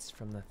aid kits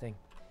from the thing.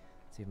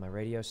 Let's see if my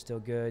radio's still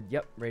good.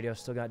 Yep, radio's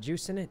still got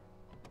juice in it.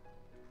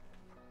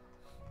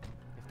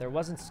 If there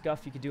wasn't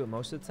scuff, you could do it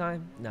most of the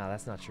time. No,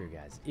 that's not true,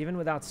 guys. Even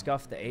without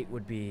scuff, the 8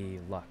 would be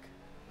luck.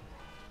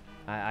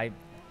 I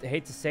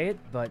hate to say it,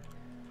 but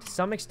to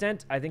some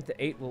extent, I think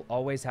the 8 will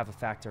always have a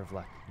factor of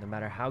luck, no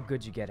matter how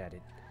good you get at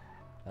it.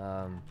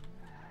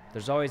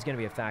 There's always going to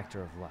be a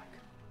factor of luck.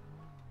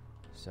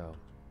 So,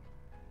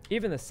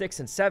 even the 6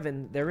 and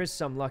 7, there is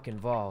some luck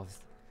involved.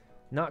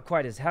 Not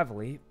quite as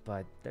heavily,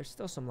 but there's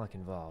still some luck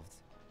involved.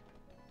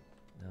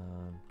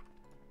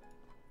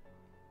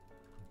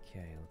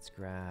 Okay, let's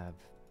grab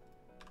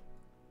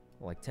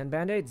like 10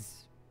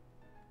 band-aids.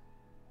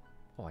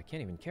 Oh, I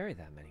can't even carry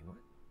that many. What?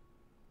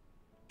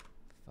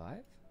 5?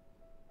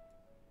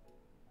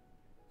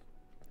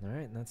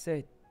 Alright, and that's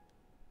it.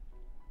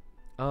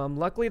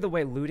 Luckily the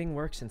way looting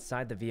works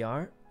inside the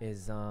VR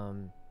is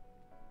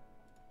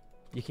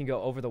you can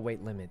go over the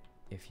weight limit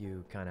if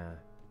you kind of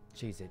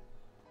cheese it.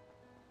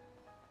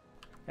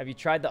 Have you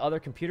tried the other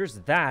computers?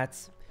 That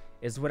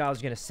is what I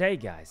was going to say,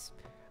 guys.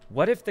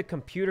 What if the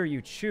computer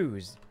you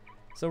choose...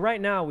 So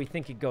right now, we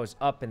think it goes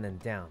up and then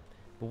down.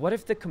 But what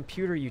if the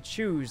computer you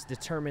choose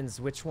determines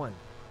which one?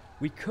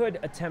 We could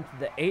attempt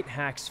the 8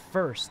 hacks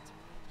first,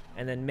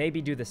 and then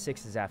maybe do the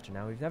 6s after.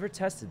 Now, we've never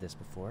tested this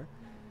before.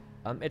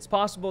 It's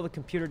possible the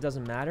computer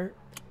doesn't matter.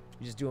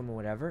 You just do them or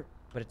whatever.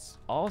 But it's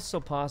also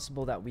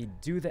possible that we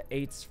do the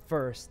 8s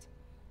first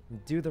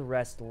and do the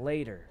rest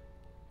later.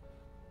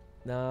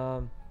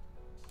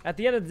 At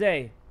the end of the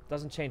day, it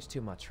doesn't change too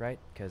much, right?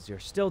 Because you're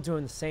still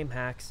doing the same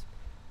hacks,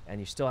 and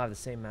you still have the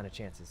same amount of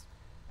chances.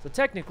 So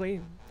technically,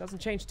 it doesn't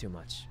change too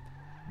much.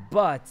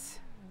 But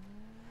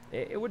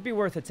it would be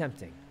worth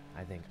attempting,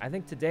 I think. I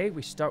think today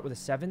we start with the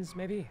 7s,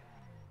 maybe.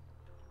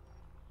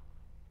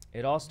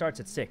 It all starts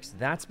at 6.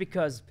 That's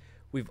because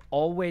we've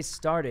always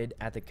started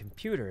at the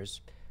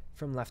computers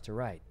from left to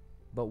right.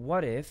 But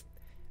what if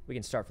we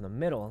can start from the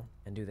middle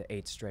and do the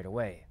 8 straight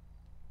away?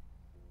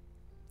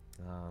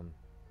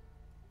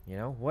 You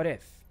know, what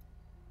if?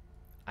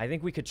 I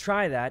think we could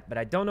try that, but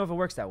I don't know if it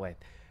works that way.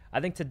 I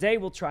think today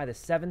we'll try the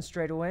 7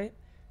 straight away,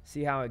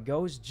 see how it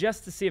goes,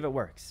 just to see if it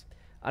works.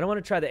 I don't want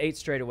to try the 8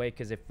 straight away,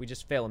 because if we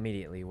just fail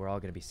immediately, we're all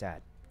going to be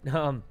sad.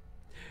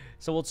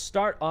 So we'll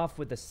start off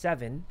with the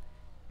 7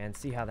 and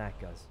see how that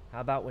goes. How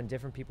about when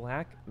different people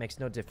hack? Makes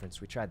no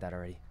difference. We tried that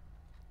already.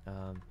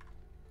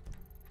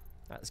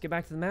 Let's get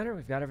back to the matter.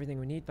 We've got everything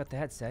we need but the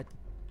headset.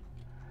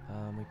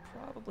 We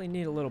probably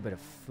need a little bit of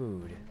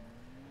food,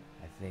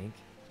 I think.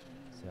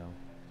 So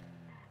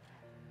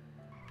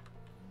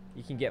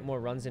you can get more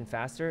runs in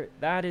faster.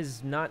 That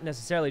is not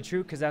necessarily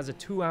true because it has a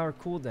 2-hour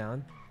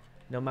cooldown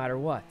no matter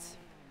what.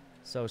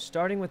 So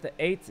starting with the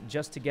 8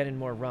 just to get in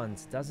more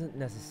runs doesn't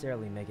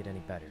necessarily make it any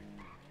better.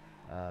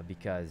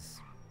 Because,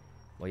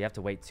 well, you have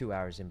to wait 2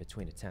 hours in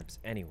between attempts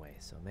anyway,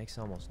 so it makes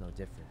almost no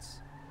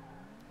difference.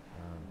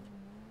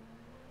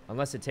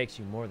 Unless it takes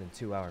you more than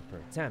 2 hours per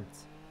attempt,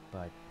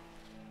 but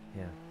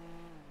yeah.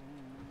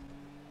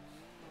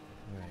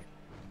 Alright.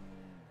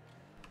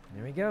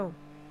 There we go.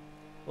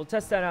 We'll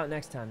test that out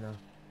next time, though.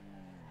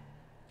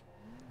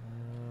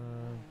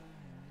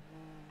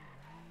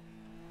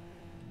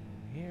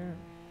 Here.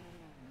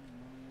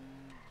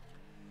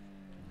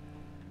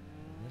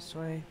 This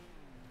way.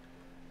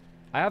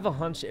 I have a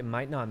hunch it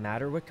might not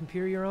matter what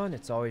computer you're on.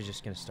 It's always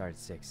just going to start at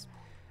 6.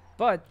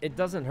 But it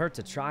doesn't hurt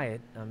to try it.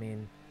 I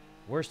mean,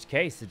 worst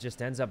case, it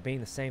just ends up being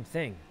the same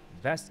thing.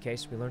 Best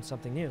case, we learn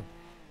something new.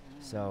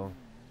 So,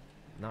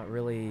 not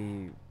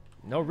really...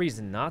 No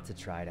reason not to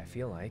try it, I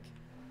feel like.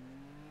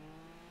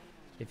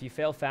 If you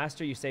fail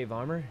faster, you save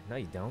armor? No,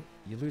 you don't.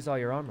 You lose all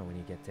your armor when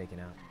you get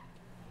taken out.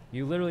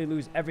 You literally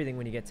lose everything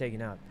when you get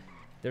taken out.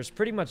 There's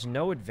pretty much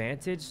no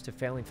advantage to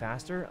failing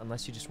faster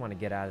unless you just want to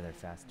get out of there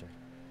faster.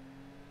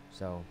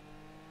 So,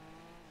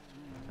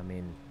 I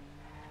mean,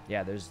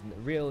 yeah, there's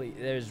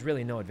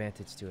really no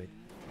advantage to it.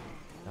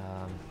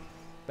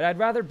 But I'd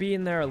rather be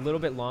in there a little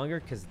bit longer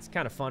because it's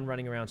kind of fun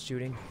running around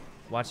shooting,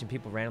 watching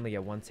people randomly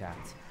get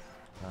one-tapped.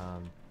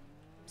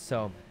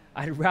 So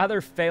I'd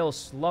rather fail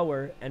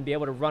slower and be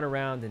able to run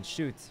around and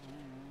shoot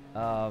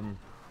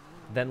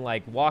than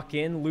like walk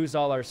in, lose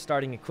all our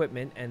starting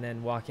equipment, and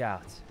then walk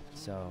out.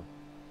 So,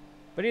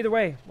 but either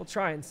way, we'll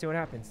try it and see what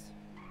happens.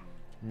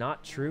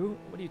 Not true?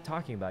 What are you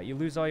talking about? You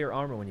lose all your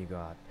armor when you go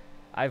out.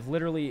 I've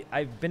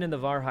been in the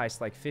VAR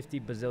heist like 50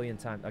 bazillion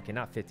times. Okay,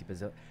 not 50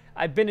 bazillion.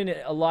 I've been in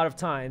it a lot of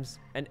times,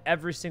 and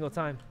every single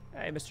time,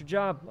 hey, Mr.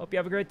 Job, hope you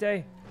have a great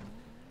day.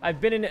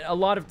 I've been in it a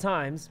lot of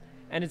times,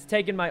 and it's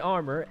taken my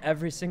armor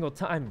every single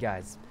time,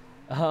 guys.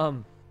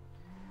 All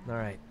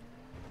right.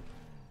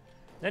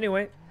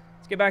 Anyway,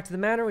 let's get back to the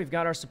matter. We've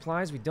got our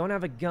supplies. We don't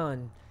have a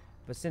gun,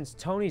 but since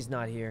Tony's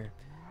not here,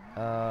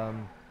 I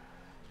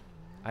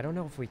don't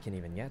know if we can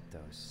even get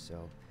those,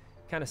 so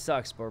kind of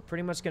sucks, but we're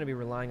pretty much going to be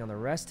relying on the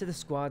rest of the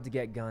squad to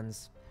get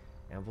guns,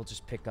 and we'll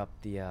just pick up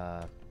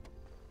a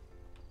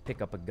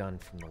gun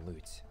from the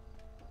loot,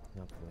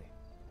 hopefully.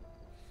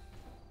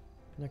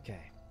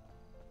 Okay.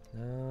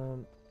 There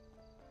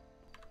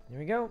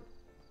we go.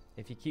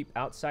 If you keep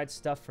outside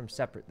stuff from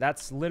separate,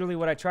 that's literally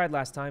what I tried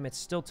last time. It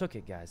still took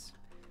it, guys.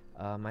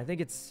 I think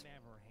it's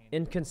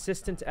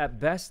inconsistent at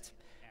best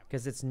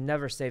because it's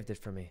never saved it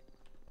for me.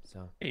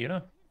 So. Hey,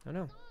 YUNO. I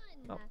know.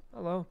 Oh,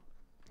 hello.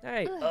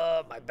 Hey,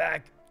 my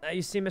back.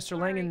 You see Mr.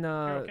 Lang and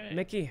okay.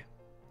 Mickey?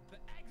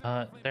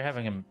 They're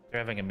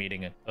having a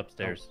meeting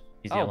upstairs. Oh.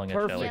 He's yelling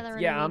Perfect. at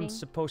Shelly. Yeah, I'm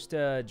supposed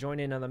to join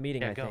in on the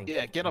meeting, I think.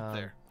 Yeah, get up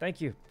there. Thank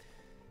you.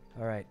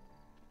 All right.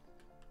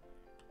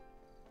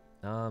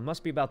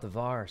 Must be about the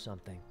VAR or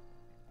something.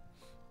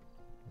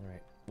 All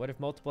right. What if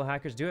multiple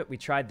hackers do it? We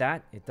tried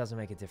that. It doesn't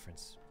make a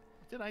difference.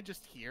 Did I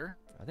just hear?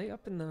 Are they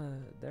up in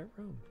their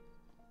room?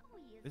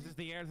 This is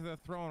the heir to the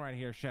throne right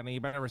here, Shelly.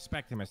 You better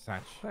respect him as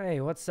such. Hey,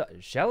 what's up,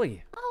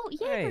 Shelly? Oh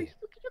yeah, Hey.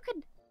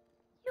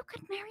 you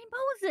could marry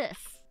Moses.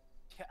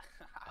 Yeah.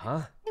 Huh?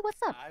 Hey,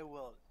 what's up? I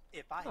will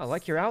if I. Oh, I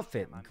like your see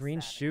outfit. him, I'm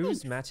Green stabbing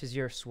shoes him. matches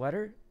your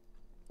sweater.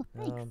 Oh,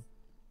 thanks.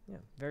 Yeah,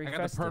 very I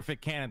got festive. the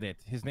perfect candidate.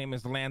 His name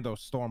is Lando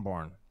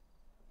Stormborn.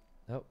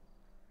 Oh.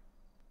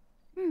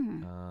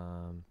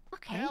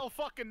 Okay. Hell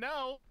fucking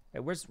no. Hey,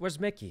 where's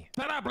Mickey?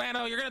 Shut up,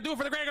 Lando. You're gonna do it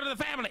for the greater good of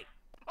the family.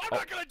 I'm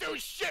not gonna do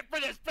shit for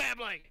this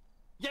family.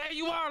 Yeah,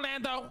 you are,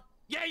 Lando.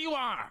 Yeah, you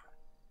are.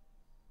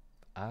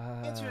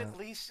 Can't you at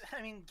least?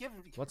 I mean, give.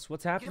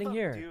 What's happening give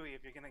here? up Dewey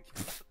if you're gonna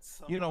give up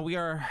some. You know, we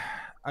are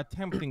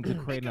attempting to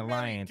create an can marry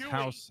alliance, Dewey.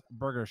 House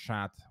Burger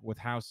Shot with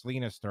House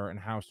Leanister and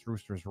House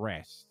Rooster's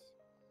Rest.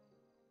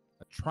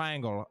 A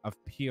triangle of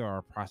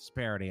pure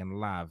prosperity and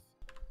love,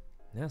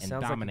 Yeah, and sounds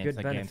like a dominance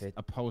good against benefit.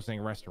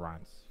 opposing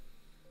restaurants.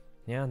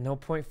 Yeah, no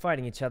point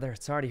fighting each other.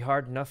 It's already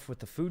hard enough with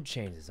the food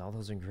changes, all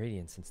those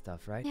ingredients and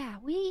stuff, right? Yeah,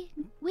 we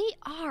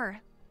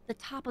are the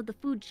top of the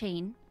food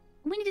chain.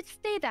 We need to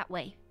stay that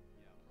way.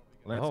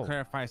 Let's Oh.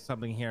 clarify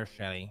something here,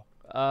 Shelly.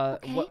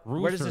 Okay. Where does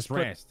Rooster's this put?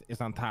 Rest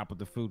is on top of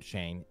the food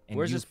chain, and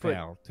Where's you this put-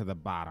 fell to the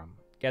bottom.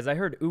 Guys, I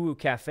heard Uwu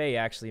Cafe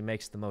actually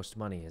makes the most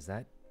money. Is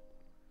that?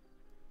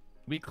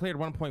 We cleared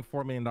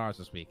 $1.4 million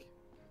this week.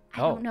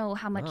 I Oh. don't know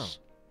how much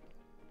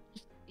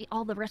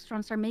all the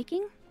restaurants are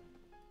making.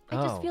 I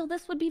just Oh. feel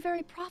this would be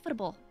very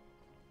profitable.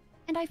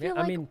 And I feel I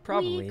like mean,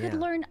 probably, we could yeah.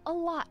 learn a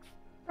lot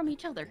from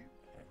each other.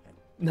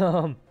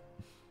 Okay.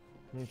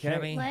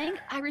 Shelly, Lang,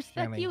 I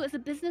respect Shelly. you as a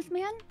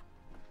businessman.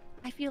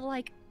 I feel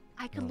like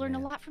I could Oh, learn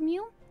man. a lot from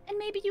you, and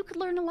maybe you could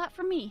learn a lot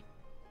from me.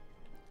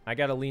 I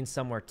gotta lean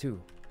somewhere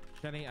too.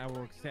 Shelly, I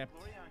will accept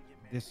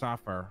this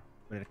offer,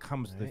 but it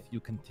comes with a Right. few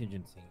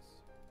contingencies.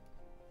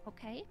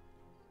 Okay?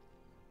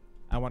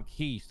 I want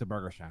keys to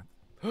Burger Shot.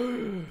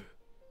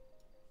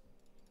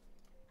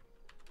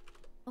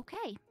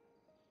 Okay.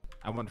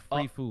 I want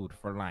free food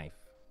for life.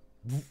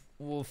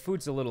 Well,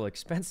 food's a little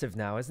expensive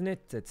now, isn't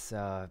it? It's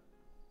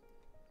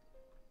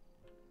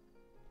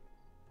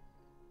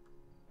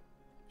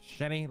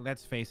Shelly,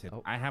 let's face it.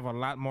 Oh. I have a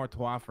lot more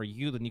to offer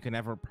you than you can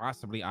ever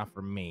possibly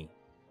offer me.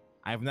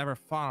 I've never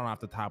fallen off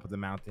the top of the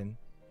mountain,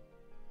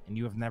 and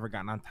you have never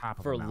gotten on top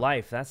of for the mountain.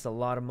 life. That's a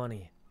lot of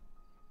money.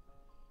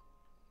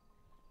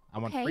 I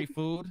want Okay. free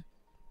food.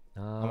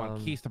 I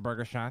want keys to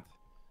Burger Shot.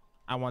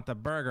 I want the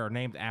burger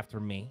named after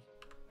me.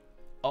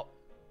 Oh,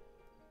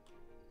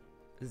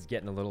 this is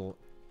getting a little.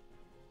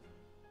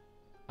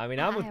 I mean,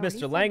 I'm with I already Mr.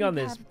 said Lang we'd on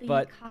this, have the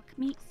but cock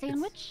meat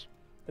sandwich.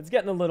 it's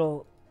getting a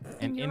little.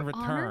 And in your honor?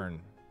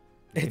 return,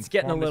 It's in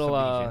getting a form of little.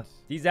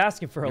 submissions, He's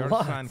asking for a your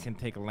lot. son can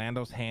take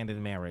Lando's hand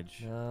in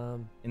marriage.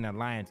 An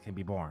alliance can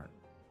be born.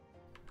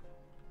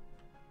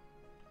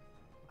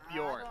 I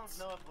don't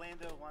know if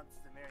Lando wants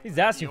to marry. He's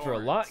asking for a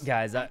lot,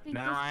 guys.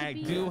 Now I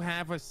do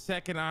have a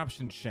second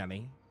option,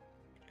 Shelly.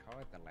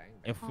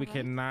 If we Alright.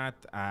 cannot,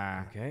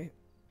 Okay.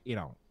 you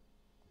know,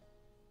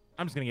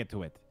 I'm just gonna get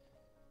to it.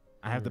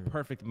 I have the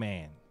perfect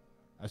man,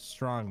 a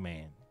strong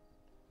man,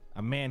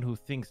 a man who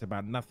thinks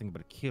about nothing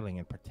but killing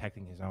and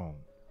protecting his own.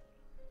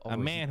 Oh, A is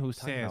he man who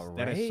talking says about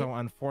that is Ray? so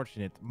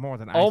unfortunate more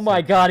than I Oh my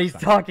said God, that he's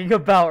sucks. talking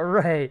about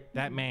Ray.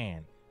 That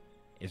man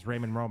is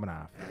Raymond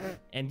Romanoff.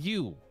 And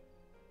you,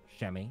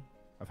 Shelly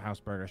of House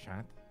Burger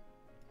Shot,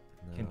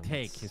 can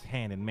take his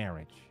hand in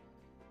marriage.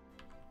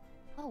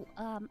 Oh,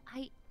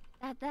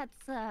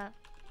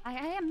 I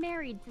am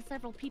married to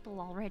several people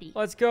already.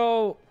 Let's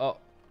go. Oh.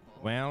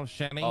 Well,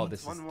 Shelly, Oh,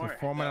 this to is form an That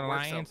works out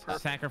alliance,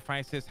 perfect.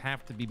 sacrifices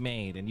have to be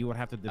made, and you would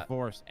have to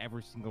divorce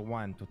every single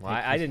one to take Well,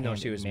 I his didn't know hand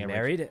she in was marriage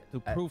married. To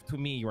prove to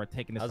me you are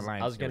taking this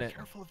alliance I was gonna. seriously.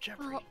 Careful of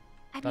Jeffrey. Well,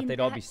 I Thought mean, they'd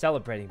all be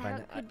celebrating by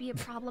that now. could be a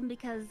problem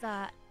because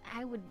I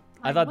would.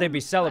 I thought they'd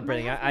be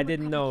celebrating. I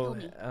didn't know.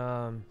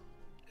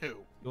 Who?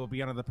 You will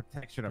be under the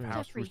protection of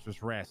House Jeffrey.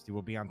 Rooster's Rest. You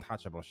will be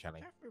untouchable,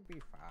 Shelly.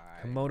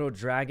 Komodo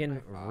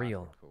Dragon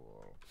real.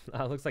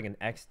 That looks like an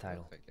X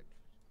title.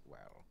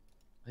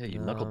 Hey, you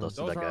knuckle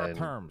dusted Those that are guy. our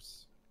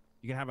terms.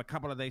 You can have a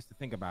couple of days to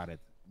think about it,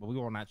 but we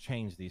will not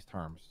change these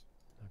terms.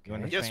 You Okay.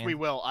 understand? Yes, we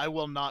will. I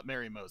will not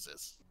marry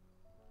Moses.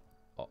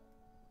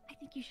 I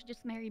think you should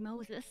just marry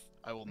Moses.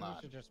 I will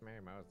not. just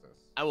marry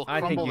Moses. I will I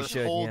think crumble you this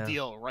should, whole yeah.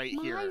 deal right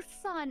My here.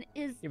 son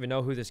is You even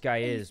know who this guy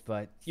a is,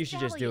 but you should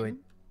just do it.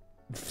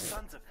 stallion.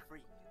 Son's a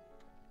freak.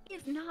 He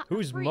is not. a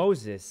Who's freak.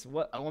 Moses?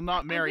 What? I will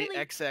not marry really-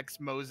 XX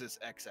Moses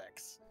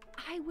XX.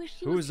 I wish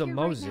he Who was is a here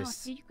right now Moses?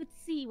 so you could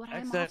see what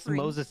I'm XX offering.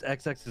 Moses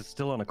XX is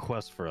still on a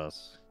quest for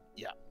us.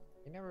 You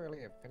never really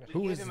finished.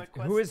 Who We is gave him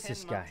a who quest is this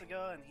 10 guy? months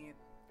ago and he-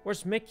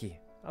 Where's Mickey?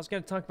 I was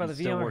gonna talk about He's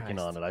the still VR working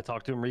heist. on it. I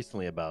talked to him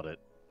recently about it.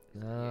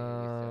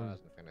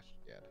 hasn't finished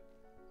yet.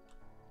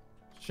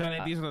 Shelly,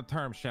 these are the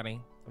terms,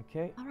 Shelly.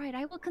 Okay. All right,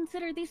 I will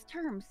consider these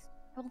terms.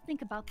 I will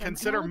think about them. and I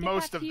Consider will get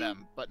most back of to you.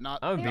 them, but not.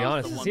 I'm gonna be They're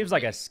honest. also It one seems with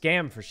like me. a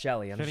scam for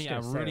Shelly. I'm Shelly, just I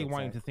gonna say really it's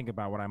want you like- to think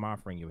about what I'm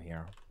offering you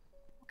here.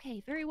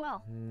 Okay, very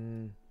well.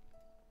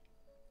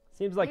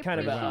 Seems like kind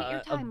of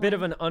a bit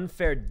of an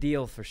unfair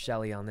deal for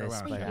Shelly on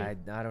this, but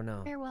I don't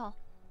know. Farewell.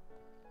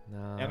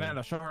 No. And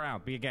then show her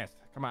out. Be a guest.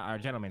 Come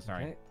on, gentlemen.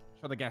 Sorry. Okay.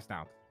 Show the guest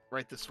out.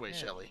 Right this way,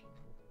 Shelly.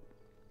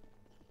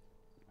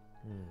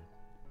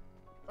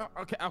 Oh,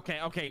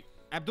 okay.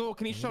 Abdul,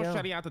 can you show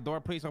Shelly out the door?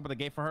 Please open the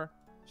gate for her.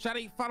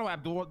 Shelly, follow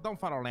Abdul. Don't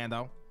follow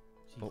Lando.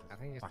 Oh, I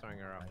think he's throwing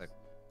her off the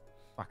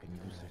fucking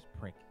useless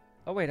prick.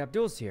 Oh wait,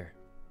 Abdul's here.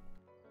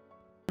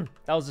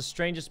 That was the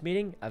strangest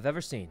meeting I've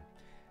ever seen.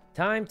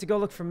 Time to go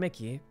look for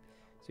Mickey,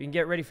 so we can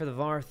get ready for the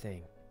VAR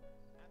thing.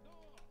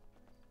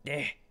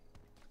 Yeah.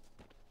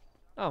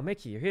 Oh,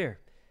 Mickey, you're here.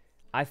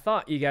 I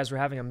thought you guys were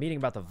having a meeting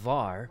about the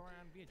VAR.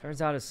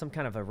 Turns out it's some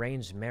kind of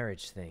arranged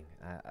marriage thing.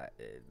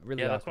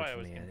 Really that's awkward why I for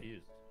was me.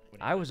 confused.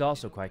 I was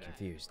also quite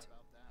confused.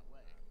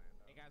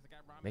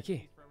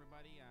 Mickey.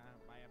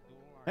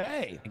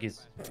 Hey.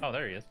 Oh,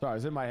 there he is. Sorry, I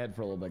was in my head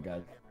for a little bit,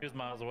 guys. He was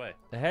miles away.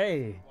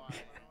 Hey.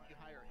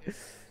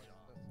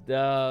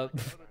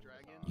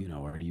 You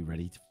know, are you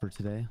ready for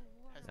today?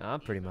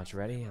 I'm pretty much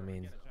ready. I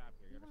mean,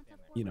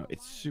 you know,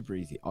 it's super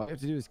easy. All you have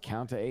to do is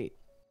count to 8.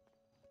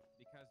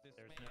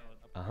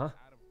 Uh-huh.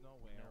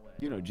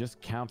 You know,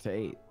 just count to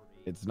 8.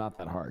 It's not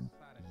that hard.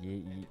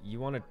 You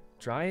want to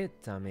try it?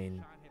 I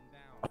mean...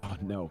 Oh,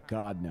 no.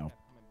 God, no.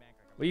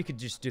 Well, you could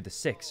just do the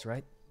 6,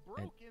 right?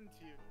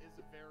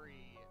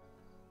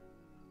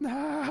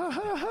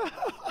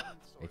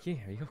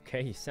 Mickey, are you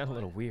okay? You sound a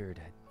little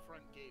weird.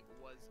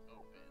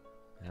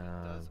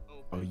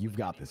 Oh, you've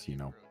got this, you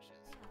know.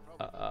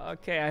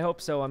 Okay, I hope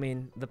so. I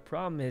mean, the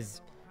problem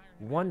is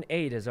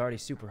 1-8 is already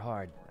super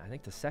hard. I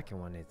think the second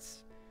one,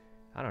 it's...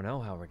 I don't know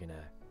how we're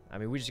gonna... I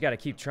mean, we just gotta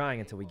keep trying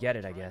until we get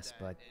it, I guess,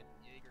 but...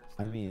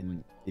 I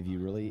mean, if you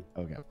really...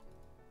 Okay.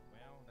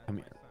 I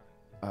mean,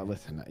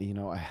 listen, you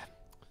know,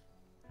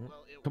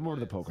 come over to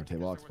the poker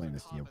table. I'll explain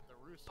this to you.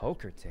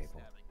 Poker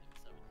table?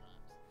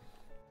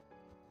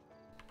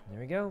 There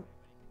we go.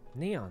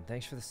 Neon,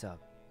 thanks for the sub.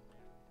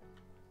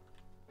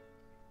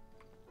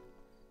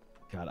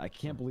 God, I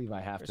can't believe I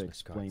have to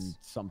Christmas explain cards.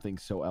 something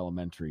so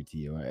elementary to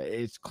you.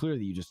 It's clear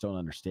that you just don't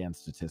understand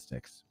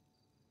statistics.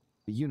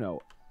 You know,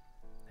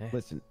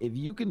 listen, if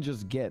you can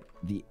just get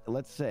the,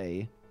 let's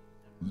say,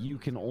 you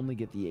can only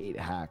get the 8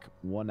 hack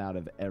 1 out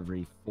of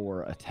every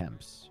 4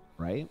 attempts,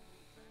 right?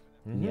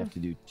 And you have to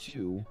do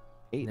 2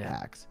 8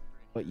 hacks,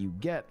 but you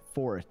get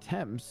 4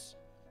 attempts.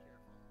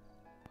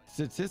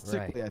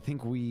 Statistically, I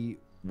think we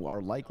are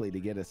likely to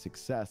get a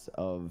success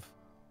of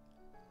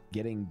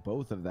getting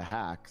both of the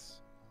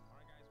hacks.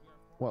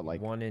 What,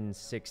 like 1 in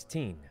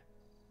 16?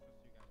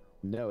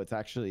 No, it's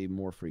actually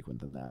more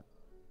frequent than that.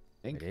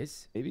 It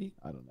is? Maybe?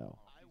 I don't know.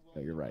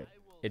 No, you're right.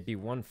 It'd be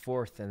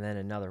 1/4 and then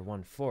another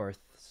 1/4,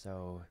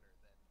 so...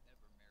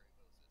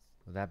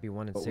 Would that be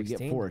 1 in 16? We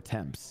get 4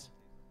 attempts.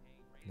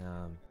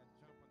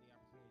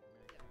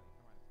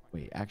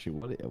 Wait,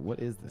 actually, what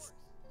is this?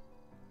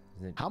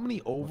 How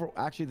many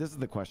Actually, this is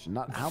the question.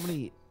 Not how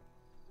many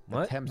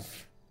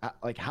attempts...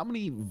 Like, how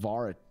many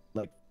VAR...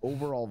 Like,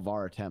 overall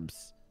VAR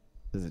attempts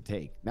does it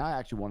take? Now I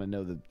actually want to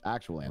know the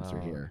actual answer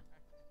here.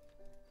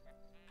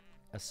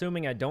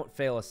 Assuming I don't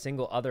fail a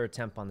single other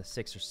attempt on the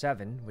 6 or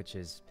 7, which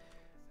is...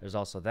 There's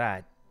also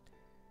that.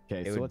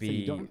 Okay, it so would let's say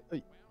you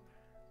be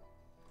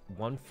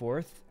don't...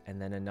 1/4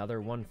 and then another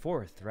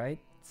 1/4, right?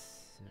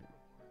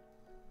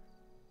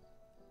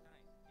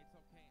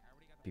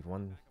 Be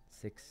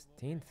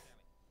 1/16.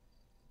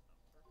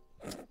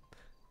 Am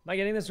I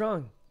getting this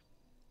wrong?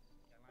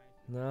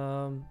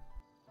 Am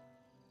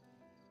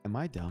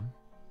I dumb?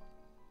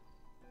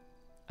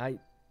 I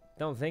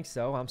don't think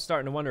so. I'm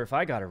starting to wonder if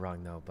I got it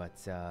wrong though,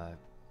 but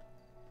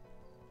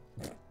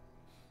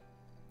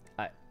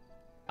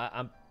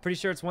I'm pretty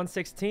sure it's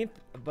 1/16,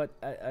 but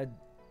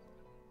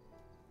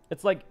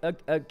it's like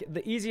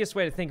the easiest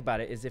way to think about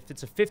it is if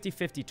it's a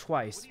 50-50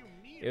 twice,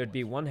 it would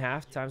be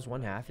 1/2 times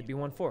 1/2, it'd be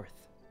 1/4.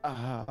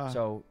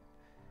 So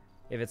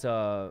if it's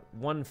a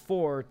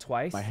 1/4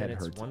 twice, My then head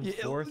it's hurts.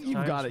 1/4 You've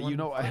times got it. You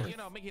know,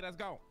 1/4. Mickey, let's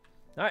go. All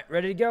right,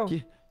 ready to go.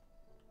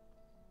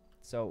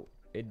 So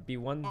it'd be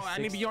 1/16. Oh, I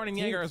need Bjorn and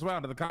Jaeger as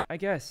well to the car. I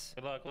guess.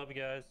 Good luck, love you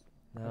guys.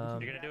 You're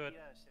gonna do it.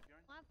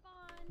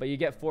 But you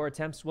get 4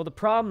 attempts. Well, the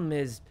problem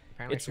is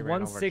Apparently it's she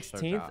ran over to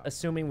 1/16, Soja.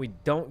 assuming we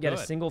don't get a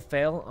Good. single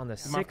fail on the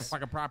 6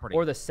 Motherfucking property.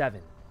 or the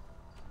 7.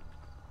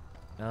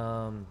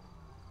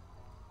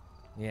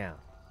 Yeah.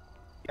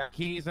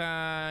 Keys,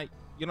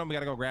 you know we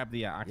gotta go grab the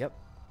Yep.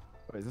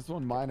 Wait, is this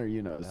one mine or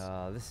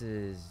Yuno's? This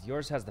is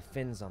yours. Has the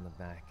fins on the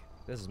back.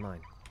 This is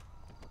mine.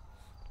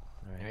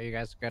 All right. Yeah, you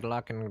guys good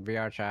luck in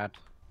VR chat.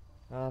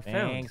 Found.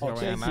 Thanks, Oh, Joanne.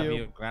 thank Love you.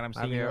 you. Glad I'm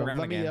Love seeing you you. around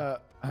Let me, again.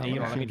 let me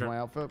let me change my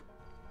outfit.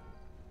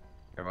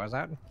 What was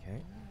that?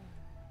 Okay.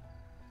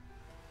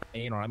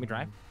 Hey, let me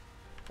drive.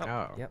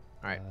 Oh. Yep.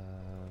 All right.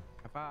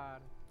 Have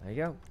fun. There you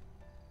go.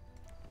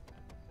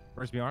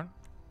 Where's Bjorn?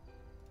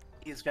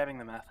 He's grabbing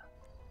the meth.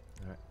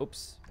 All right.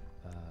 Oops.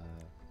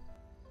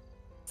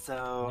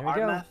 So There we our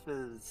go. meth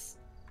is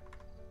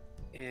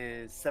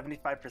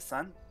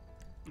 75%,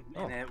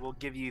 Oh. and it will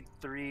give you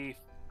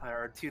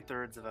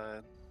 2/3 of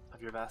a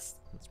of your vest.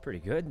 It's pretty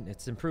good.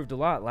 It's improved a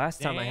lot.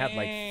 Last time I had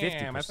like 50%.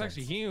 Damn, that's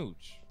actually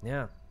huge.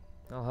 Yeah,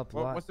 that'll help a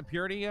lot. What's the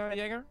purity,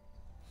 Jaeger?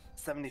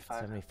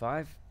 75.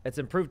 75. It's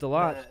improved a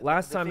lot.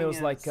 Last time it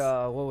was like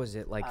what was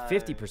it? Like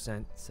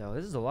 50%. So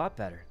this is a lot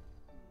better.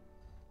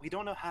 We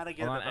don't know how to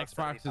get Hold it on, above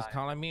Xbox is 75.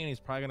 calling me, and he's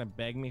probably gonna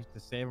beg me to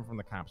save him from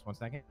the cops. 1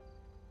 second.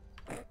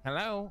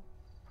 Hello.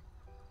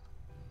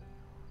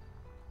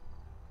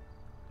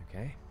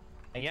 Okay.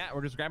 And yeah,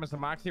 we're just grabbing some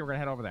Moxie. We're gonna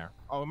head over there.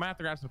 Oh, we might have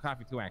to grab some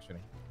coffee too, actually.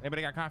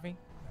 Anybody got coffee?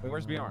 Wait,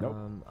 where's Bjorn?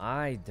 Nope.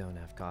 I don't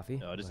have coffee.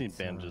 No, I just need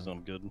bandages.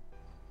 I'm good.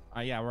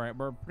 Yeah,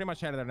 we're pretty much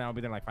headed there now. We'll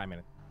be there in like 5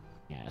 minutes.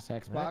 Yes,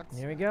 Right, Xbox.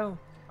 here we go.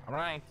 All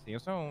right, see you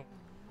soon.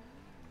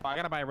 Oh, I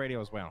gotta buy a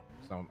radio as well,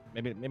 so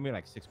maybe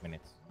like 6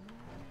 minutes.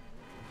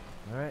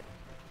 All right.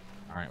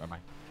 All right, bye bye.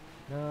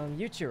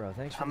 Yuchiro,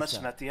 thanks for How the much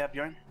sub. net do you have,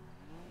 Bjorn?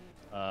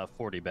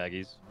 40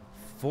 baggies.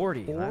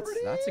 40.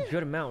 That's a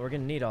good amount. We're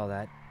gonna need all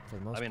that for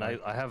the most I mean,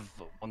 part. I have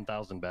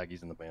 1,000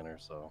 baggies in the banner,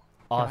 so.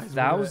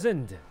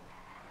 1,000.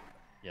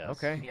 Yes.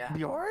 Okay. Yeah.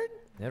 Bjorn?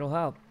 It'll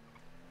help.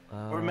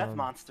 We're meth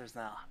monsters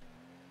now.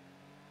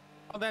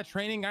 All that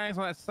training, guys,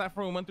 all that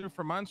suffering we went through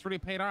for months really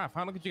paid off.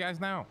 Huh? Look at you guys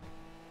now.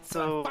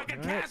 So,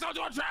 Fucking castle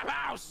to a trap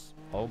house!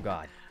 Oh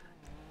God.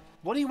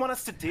 what do you want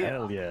us to do?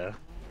 Hell yeah.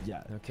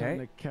 Yeah. Okay. Turn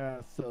the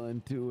castle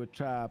into a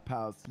trap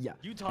house. Yeah.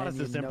 You taught us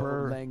And this, you know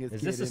Emperor. Lang Is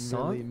this a getting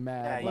song? Really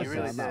mad Yeah, you with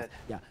really the mouse. did.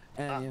 Yeah.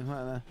 And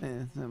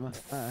you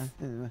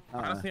wanna-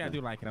 Honestly, I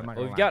do like it. I'm not Well,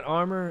 gonna we've lie. got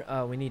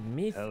armor. We need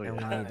meat, Hell and we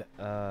yeah. need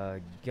a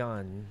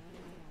gun.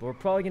 But we're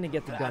probably gonna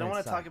get the gun I don't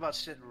want to inside. talk about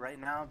shit right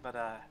now, but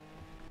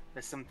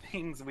there's some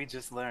things we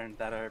just learned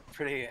that are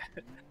pretty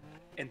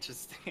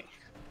interesting.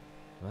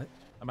 What?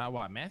 About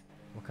what, meth?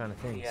 What kind of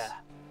things? Yeah.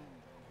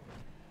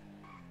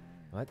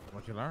 What?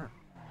 What you learn?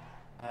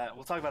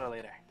 We'll talk about it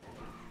later.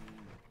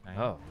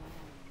 Oh.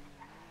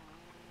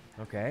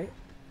 Okay.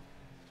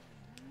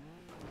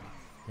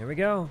 Here we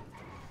go.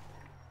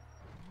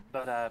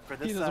 But for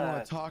this, He doesn't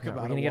want to talk Yeah,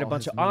 about we're it gonna get a while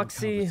bunch his of main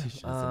oxy,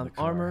 competition's in the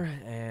car. armor,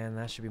 and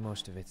that should be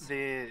most of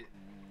it.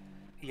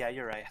 yeah,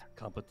 you're right.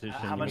 Competition.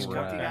 How much you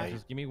coke do you right. got?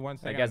 Just give me 1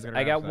 Hey second. guys, I'm I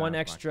gonna got grab one some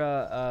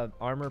extra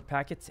armor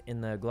packet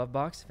in the glove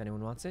box if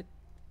anyone wants it.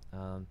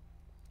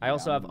 I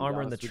also have I'm gonna be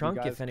armor in the honest with you trunk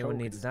guys, if anyone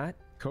Coke needs is- that.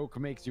 Coke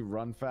makes you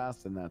run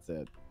fast, and that's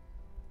it.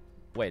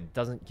 Wait, it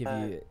doesn't give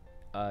you,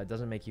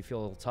 doesn't make you feel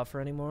a little tougher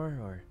anymore,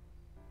 or?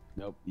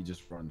 Nope, you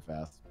just run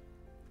fast.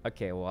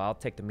 Okay, well I'll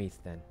take the meat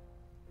then.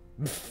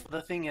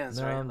 The thing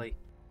is, right, like,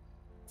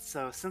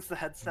 so since the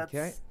headsets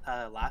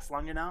last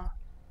longer now.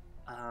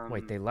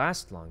 Wait, they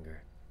last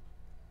longer.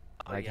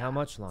 Like how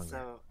much longer?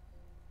 So,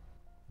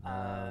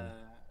 I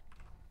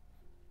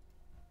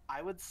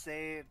would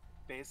say,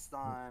 based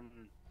on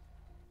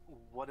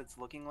what it's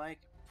looking like,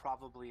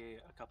 probably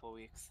a couple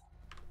weeks.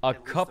 A At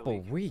least a couple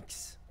week.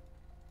 weeks.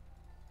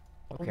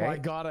 Okay. Oh my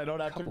god, I don't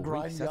have to Couple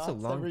grind weeks, that's a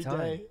yachts long every time.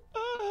 day.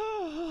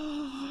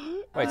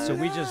 Wait, so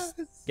we just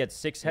get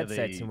 6 Yeah,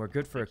 headsets they- and we're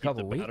good for they a keep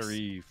couple the weeks?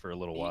 battery for a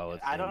little while.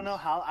 I don't know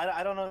how.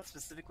 I don't know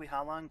specifically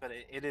how long, but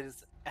it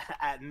is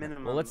at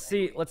minimum. Well, let's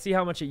see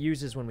how much it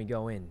uses when we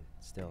go in.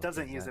 Still, It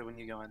doesn't 'cause use that- it when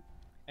you go in.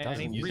 And I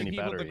Doesn't need use 3 any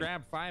people to battery.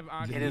 grab 5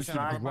 oxy. It is each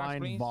on the not- box,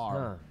 please.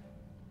 Huh.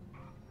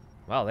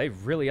 Wow,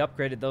 they've really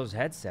upgraded those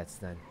headsets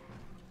then.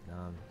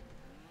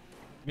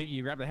 Maybe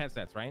you grab the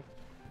headsets, right?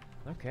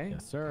 Okay.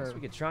 Yes, sir. Guess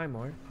we could try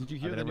more. Did you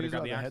hear the everybody news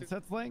grab about the oxy?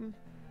 headsets, Lang?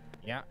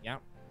 Yeah, yeah.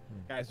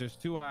 Guys, there's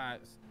 2.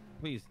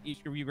 Please,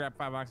 each of you grab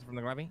 5 oxy from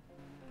the glevy.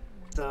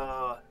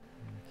 So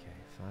Okay,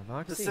 5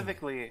 oxy.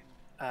 specifically,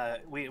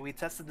 we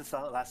tested this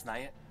out last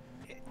night.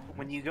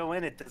 When you go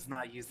in, it does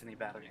not use any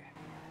battery.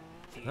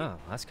 Oh,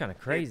 that's kind of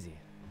crazy.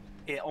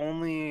 It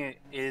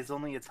is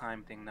only a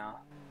time thing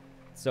now.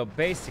 So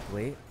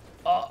basically,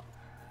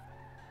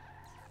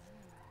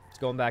 it's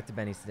going back to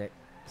Benny's today.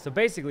 So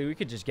basically, we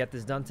could just get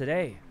this done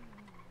today.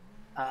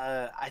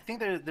 I think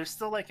there's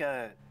still like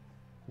a.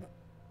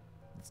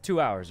 It's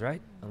 2 hours,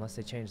 right? Unless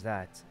they change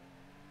that.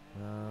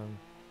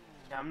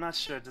 Yeah, I'm not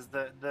sure. Does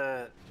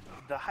the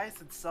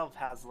heist itself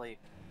has like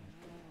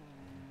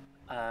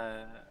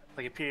a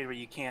period where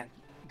you can't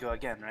go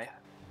again, right?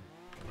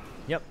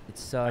 Yep,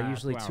 it's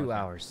usually 2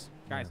 hours.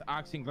 Guys,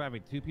 oxy and glevy.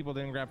 2 people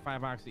didn't grab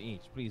 5 oxy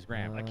each. Please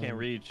grab. I can't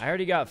reach. I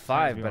already got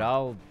 5, you but are.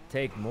 I'll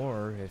take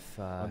more if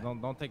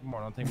Don't take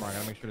more. Don't take more. I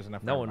gotta make sure there's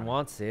enough. no for one everybody.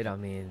 wants it. I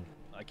mean,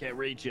 I can't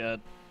reach yet.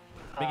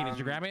 Mickey, did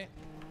you grab it?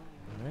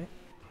 all right.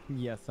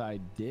 Yes, I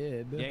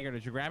did. Jaeger,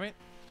 did you grab it?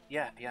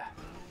 Yeah.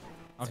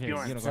 Okay,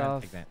 Bjorn. you know, go ahead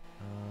and take that.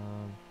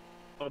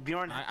 Well,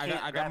 Bjorn, I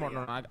can't got grab more. it No,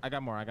 yet. I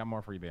got more. I got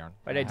more for you, Bjorn.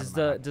 Wait, I hey, have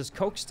them. does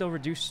Coke still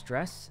reduce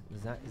stress?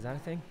 Is that a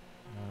thing?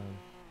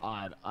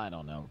 I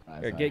don't know,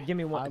 guys. Here, give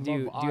me one. Do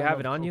you have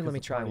it on you? Let me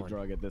try one.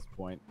 Drug at this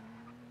point.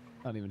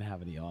 I don't even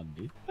have any on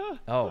me.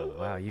 Oh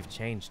wow, you've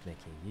changed, Mickey.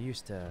 You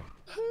used to.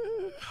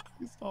 I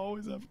used to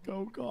always have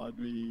Coke on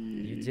me.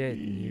 You did.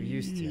 You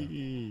used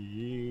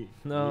to.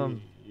 No.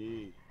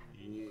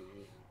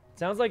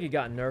 Sounds like you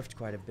got nerfed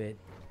quite a bit.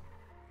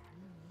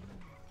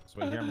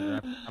 So here,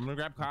 I'm gonna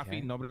grab coffee.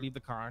 Okay. Nobody leave the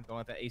car. Don't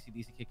let that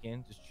AC/DC kick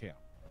in. Just chill.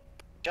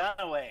 Got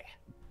away.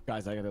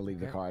 Guys, I gotta leave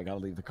the car. I gotta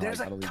leave the car.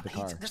 There's I gotta leave the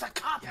car. There's a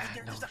cop.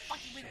 There's a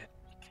fucking.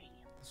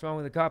 What's wrong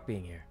with the cop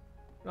being here?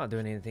 We're not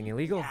doing anything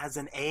illegal. He has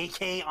an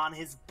AK on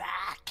his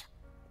back.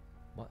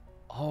 What?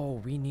 Oh,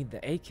 we need the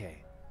AK. Why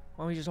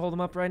don't we just hold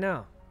him up right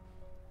now?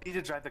 You need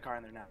to drive the car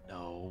in there now.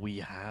 No, we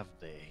have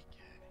the AK.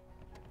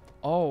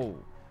 Oh.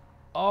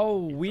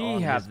 Oh, we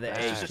on have his the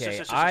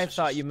back. AK. I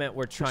thought you meant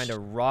we're trying to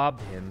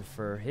rob him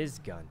for his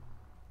gun.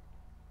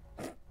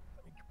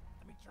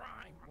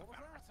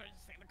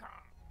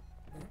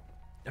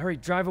 Hurry,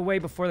 drive away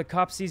before the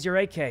cop sees your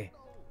AK.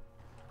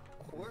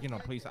 You know,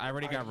 please. I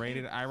already got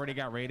raided. I already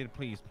got raided.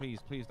 Please, please,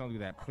 please don't do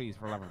that. Please,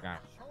 for the love of God.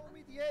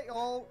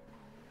 All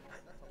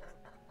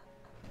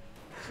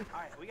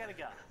right, we gotta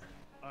go.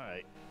 All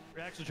right.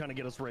 You're actually trying to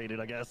get us raided,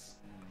 I guess.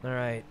 All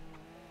right.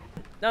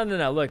 No.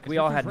 Look, we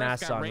all had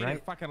masks on,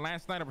 right? Fucking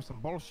last night over some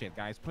bullshit,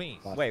 guys. Please.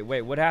 Wait.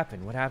 What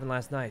happened? What happened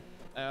last night?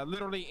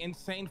 Literally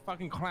insane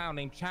fucking clown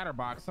named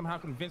Chatterbox somehow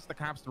convinced the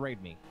cops to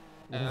raid me.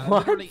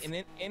 What? Literally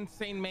an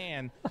insane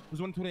man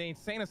who's went to an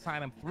insane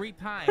asylum 3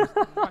 times.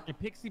 Fucking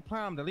Pixie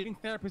Plum, the leading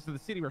therapist of the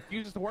city,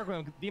 refuses to work with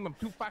him, deem him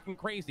too fucking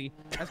crazy.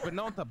 Has been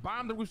known to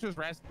bomb the Rooster's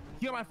Rest,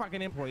 kill my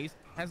fucking employees.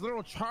 Has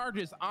little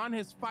charges on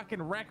his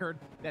fucking record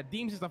that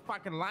deems he's a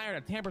fucking liar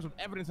that tampers with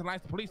evidence and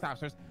lies to police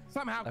officers.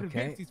 Somehow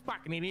convinced these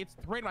fucking idiots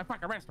to raid my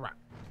fucking restaurant.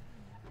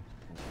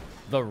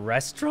 The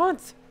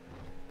restaurant?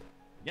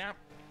 Yeah.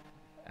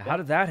 How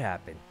did that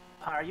happen?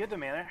 Are you the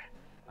manor?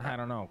 I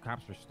don't know.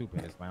 Cops are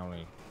stupid. It's my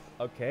only.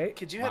 Okay.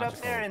 Could you head up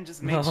there and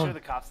just make sure the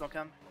cops don't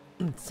come?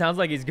 Sounds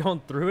like he's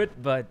going through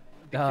it, but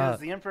Because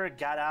the Emperor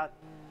got out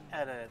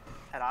at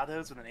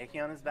Otto's with an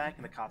AK on his back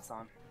and the cops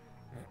on.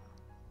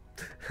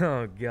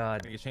 Oh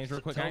God. Can you change real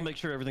quick? Tell him make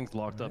sure everything's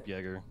locked up,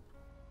 Jaeger.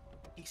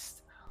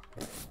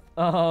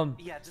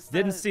 Yeah, just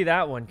didn't see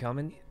that one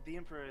coming. The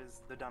Emperor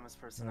is the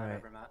dumbest person I've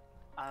ever met.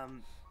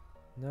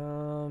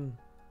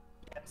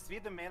 Yeah, just be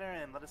at the manor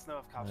and let us know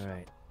if cops show.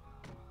 Alright.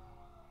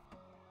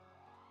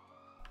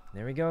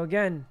 There we go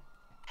again.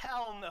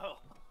 Hell no.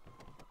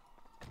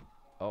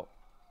 Oh.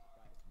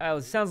 Oh,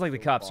 it sounds like the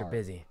cops are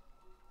busy.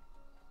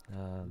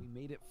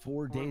 We made it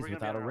 4 days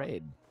without a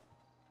raid.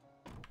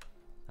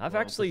 I've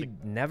actually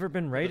never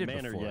been raided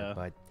manor, before, yeah.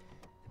 but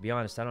to be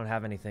honest, I don't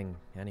have anything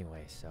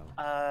anyway, so.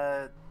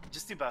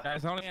 Just do both.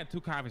 Guys, I only had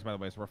 2 copies, by the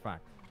way, so we're fine.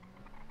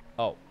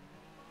 Oh.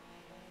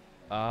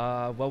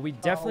 Well, we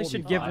definitely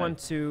should give one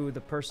to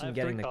the person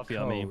getting the coffee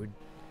on me. code.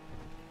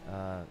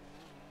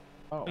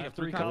 I have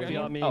 3 coffee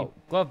on me. Oh,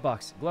 glove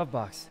box, glove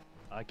box.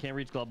 I can't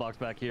reach glove box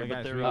back here, Hey, but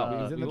guys,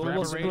 they're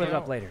We'll split it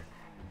up later.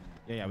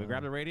 Yeah, we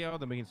grab the radio,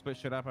 then we can split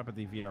shit up at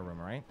the VR room,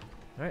 all right?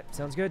 All right,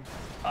 sounds good.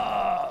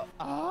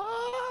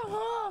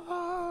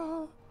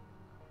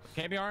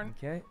 Okay, Bjorn?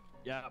 Okay.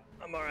 Yeah,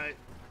 I'm all right.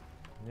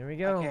 There we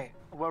go. Okay,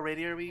 what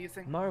radio are we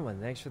using? Marlon,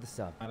 thanks for the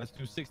sub. Let's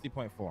do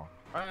 60.4. All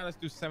right, let's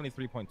do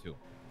 73.2.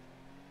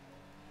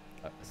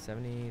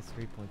 73.2.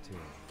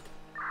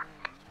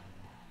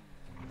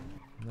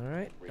 All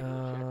right.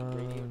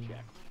 Radio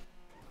check.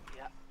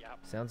 Yeah.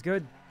 Sounds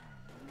good.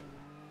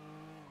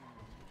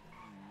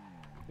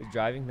 Who's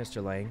driving?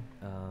 Mr. Lang.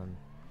 All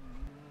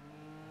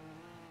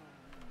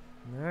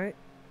right.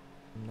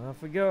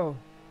 Off we go.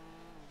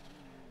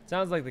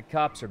 Sounds like the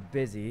cops are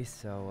busy,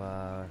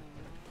 so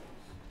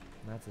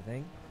that's the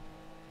thing.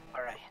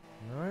 All right.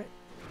 All right.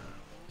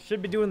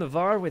 Should be doing the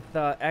VAR with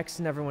X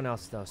and everyone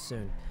else though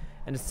soon.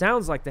 And it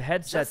sounds like the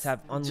headsets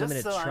have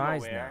unlimited just so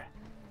tries I'm aware,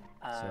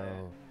 now.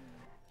 So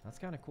that's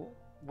kind of cool.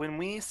 When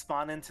we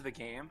spawn into the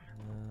game,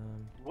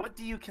 what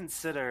do you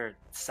consider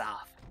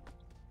south?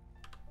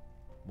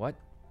 What?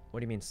 What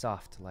do you mean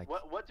soft? Like?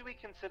 What do we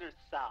consider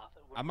south?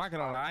 I'm not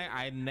gonna lie,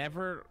 I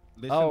never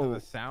listened to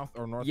the south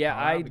or north.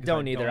 Yeah, I because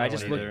don't either. I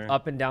just look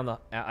up and down the.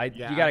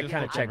 You gotta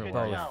kind of check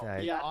both.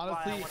 Yeah,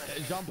 honestly,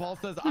 Jean Paul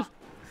says,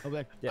 I'll be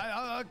like,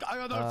 I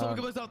got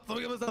something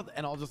myself,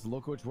 and I'll just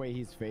look which way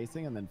he's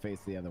facing and then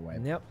face the other way.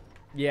 Yep.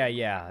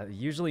 Yeah.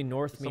 Usually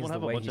north means the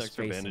way he's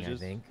facing,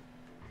 bandages? I think.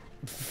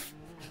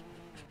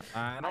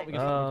 No, we can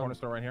start the corner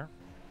store right here.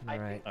 All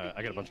right.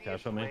 I got a bunch of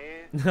cash on me.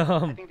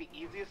 I think the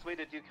easiest way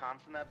to do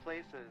comps in that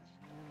place is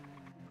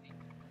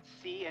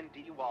C and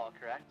D wall,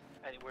 correct?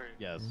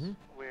 Yes.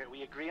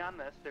 We agree on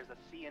this. There's a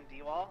C and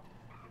D wall,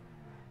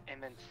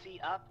 and then C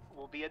up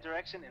will be a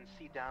direction, and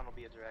C down will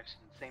be a direction.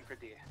 Same for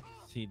D.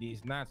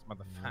 CD's nuts,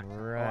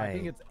 motherfucker. Right. I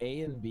think it's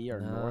A and B are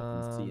north,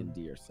 and C and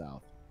D are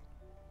south.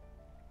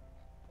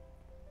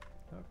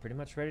 Oh, pretty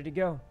much ready to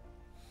go.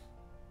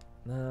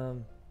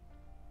 Let's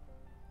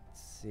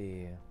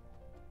see.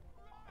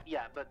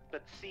 Yeah, but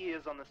C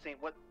is on the same.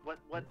 What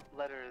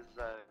letter is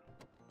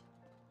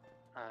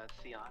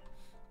C on?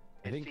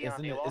 I think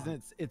isn't it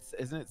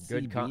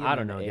Good CB I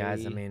don't know,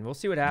 guys. I mean, we'll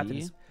see what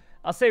happens.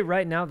 I'll say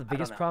right now, the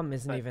biggest problem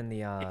isn't even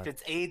the. If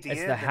it's AD,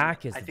 it's the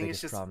hack is I the think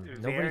biggest it's just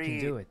problem. Nobody can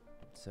do it.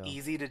 So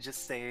easy to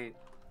just say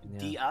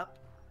D up,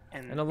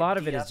 and a lot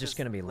of it D is up just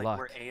going to be like luck,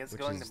 where A is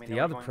which going, is then we the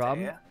know other we're going to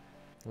problem. A.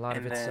 A lot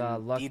of And it's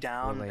then luck D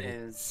down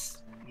related.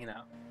 is,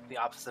 the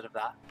opposite of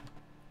that.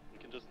 We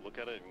can just look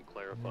at it and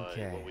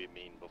clarify what we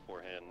mean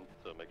beforehand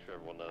to make sure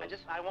everyone knows.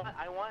 I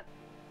want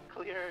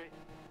clear,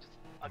 just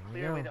a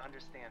clear way to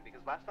understand,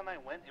 because last time I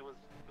went, it was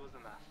a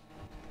mess.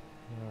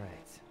 All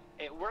right.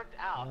 It worked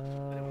out,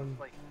 but it was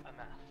like a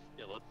mess.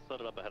 Yeah, let's set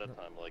it up ahead of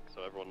time, like,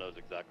 so everyone knows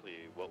exactly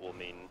what we'll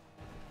mean.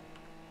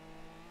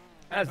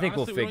 I think Honestly,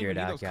 we'll we don't figure even it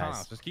need out, those guys.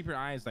 comps. Just keep your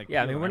eyes like.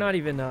 Yeah, I mean, peeled we're not out.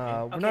 even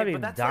we're not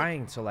even but that's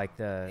dying to like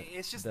the.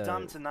 It's just the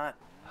dumb to not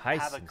heists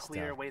have a and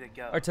clear stuff. way to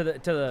go. Or to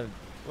the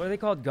what are they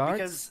called, guards?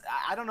 Because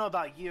I don't know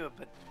about you,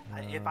 but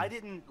if I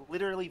didn't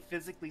literally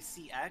physically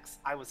see X,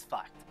 I was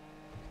fucked.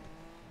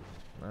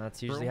 Well,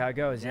 that's usually how it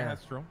goes. Yeah,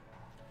 that's true.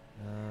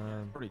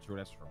 Pretty true.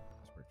 That's true.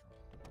 That's pretty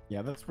true.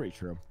 Yeah, that's pretty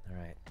true.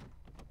 All right.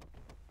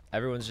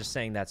 Everyone's just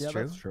saying that's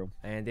true. That's true.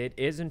 And it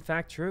is in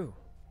fact true.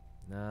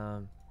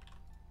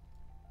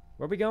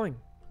 Where are we going?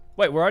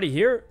 Wait, we're already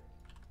here?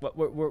 What?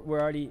 We're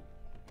already.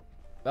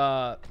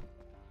 I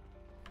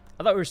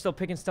thought we were still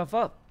picking stuff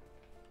up.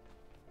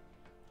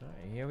 All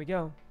right, here we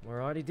go.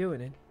 We're already doing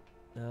it.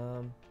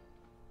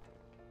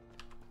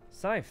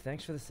 Scythe,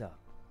 thanks for the sub.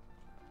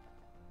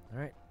 All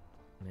right,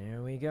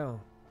 there we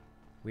go.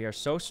 We are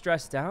so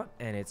stressed out,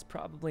 and it's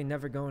probably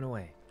never going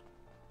away.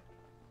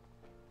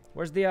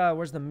 Where's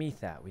the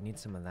meth at? We need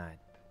some of that.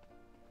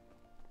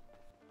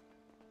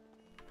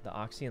 The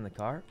oxy in the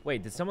car?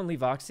 Wait, did someone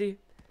leave oxy?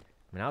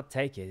 I mean, I'll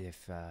take it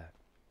if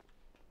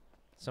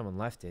someone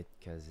left it,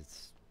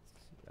 because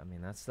I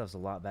mean, that stuff's a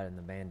lot better than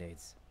the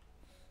Band-Aids.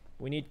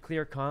 We need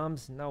clear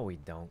comms? No, we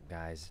don't,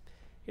 guys.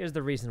 Here's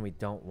the reason we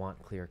don't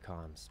want clear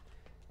comms.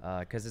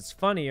 Because it's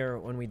funnier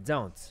when we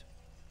don't.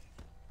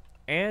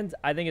 And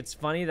I think it's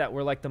funny that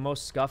we're like the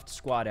most scuffed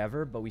squad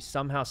ever, but we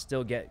somehow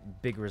still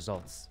get big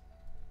results.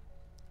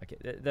 Okay,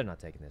 they're not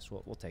taking this.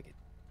 We'll take it.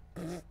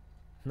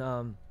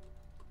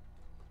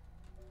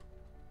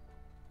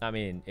 I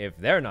mean, if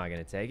they're not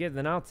going to take it,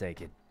 then I'll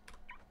take it.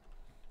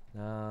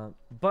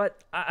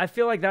 But I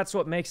feel like that's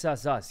what makes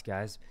us us,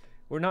 guys.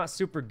 We're not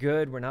super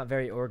good. We're not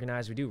very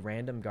organized. We do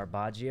random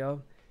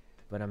garbaggio.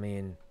 But, I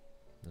mean,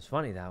 it's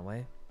funny that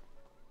way.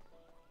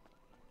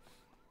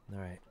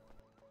 All right.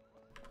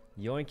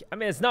 Yoink. I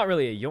mean, it's not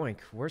really a yoink.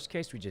 Worst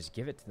case, we just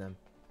give it to them.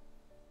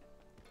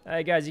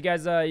 Hey, guys.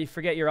 You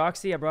forget your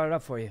oxy? I brought it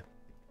up for you.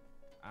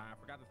 I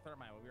forgot the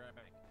thermite. We'll be right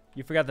back.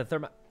 You forgot the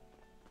thermite.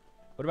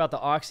 What about the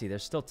oxy?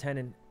 There's still 10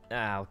 in...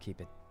 I'll keep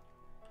it.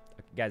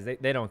 Okay, guys,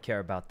 they don't care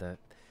about the...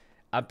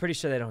 I'm pretty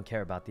sure they don't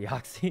care about the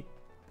oxy.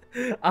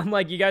 I'm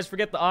like, you guys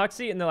forget the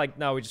oxy? And they're like,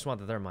 no, we just want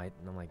the thermite.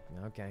 And I'm like,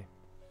 okay.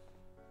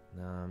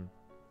 All right.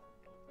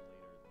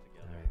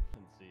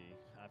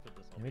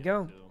 Here we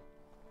go.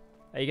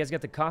 Hey, you guys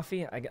got the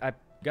coffee? I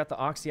got the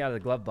oxy out of the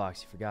glove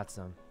box. You forgot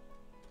some.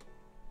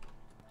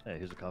 Hey,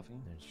 here's a coffee.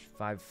 There's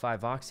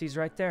five oxys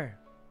right there.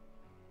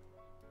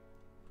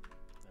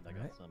 And I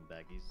got some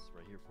baggies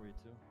right here for you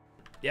too.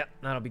 Yep,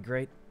 that'll be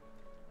great.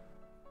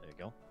 There you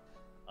go.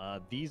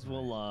 These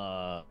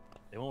will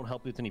they won't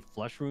help you with any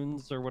flesh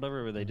wounds or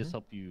whatever, but they just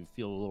help you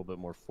feel a little bit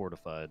more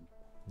fortified.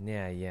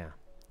 Yeah.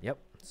 Yep,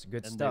 it's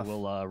good and stuff. And they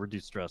will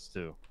reduce stress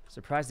too.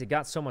 Surprised it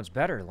got so much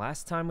better.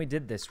 Last time we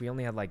did this, we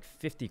only had like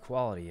 50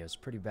 quality. It was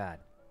pretty bad.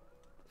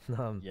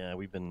 Yeah,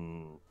 we've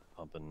been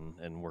pumping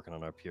and working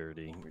on our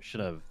purity. We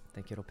should have...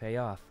 think it'll pay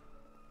off.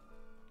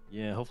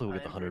 Yeah, hopefully we'll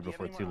get the 100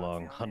 before too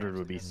long. 100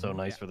 would be so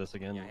nice for this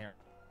again.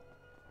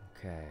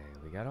 Okay,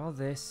 we got all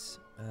this.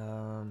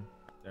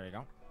 There you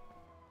go.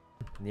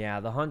 Yeah,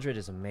 the 100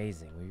 is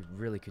amazing. We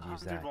really could use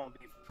that. 100 won't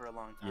be for a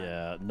long time.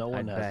 Yeah, no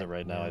one has it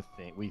right now, I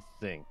think. We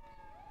think.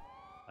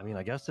 I mean,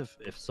 I guess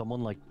if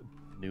someone like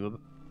knew...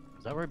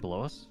 Is that right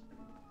below us?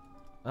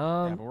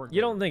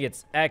 You don't think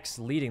it's X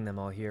leading them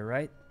all here,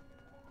 right?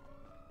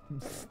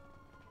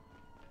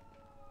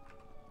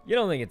 You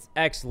don't think it's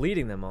X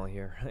leading them all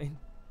here, right?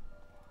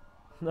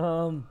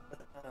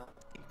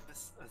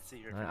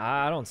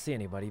 I don't see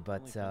anybody,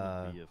 but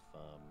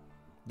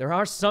there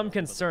are some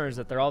concerns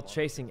that they're all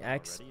chasing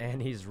X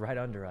and he's right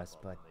under us,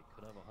 but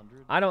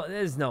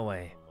there's no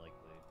way.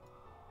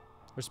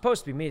 We're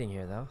supposed to be meeting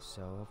here though,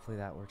 so hopefully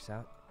that works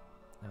out.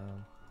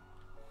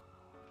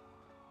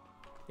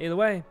 Either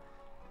way,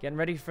 getting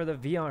ready for the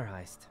VR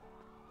heist.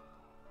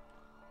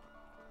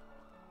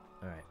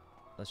 All right,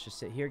 let's just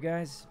sit here,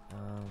 guys.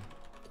 I'm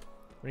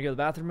gonna go to the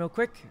bathroom real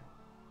quick.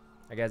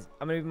 All right, guys,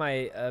 I'm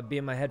gonna be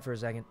in my head for a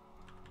second.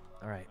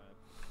 All right,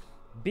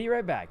 be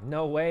right back.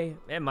 No way.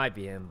 It might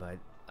be him, but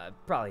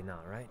probably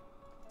not, right?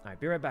 All right,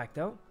 be right back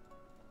though.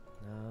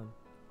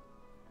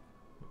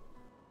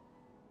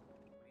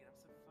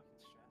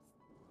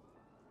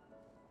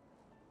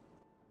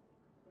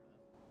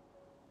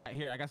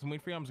 Here, I got some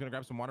weed for you. I'm just gonna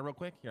grab some water real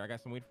quick. Here, I got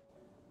some weed.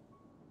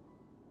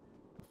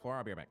 Before,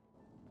 I'll be right back.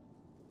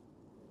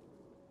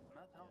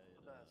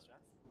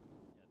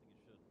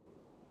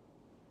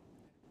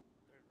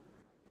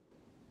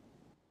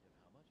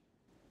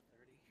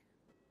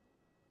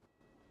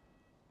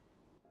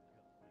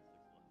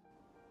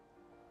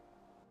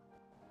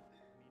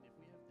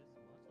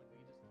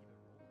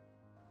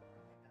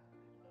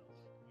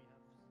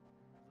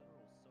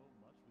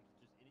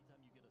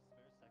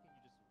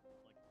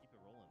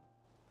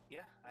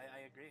 Yeah,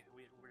 I agree.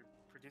 We're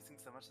producing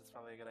so much, it's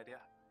probably a good idea.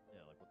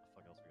 Yeah, like what the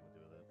fuck else are we gonna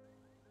do with it?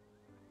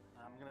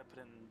 I'm gonna put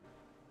in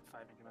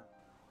 5 increment.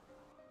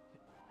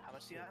 How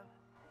much do you have?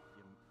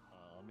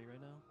 On me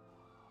right now?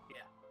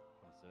 Yeah.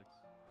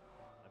 26.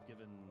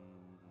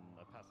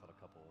 I passed out a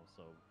couple,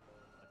 so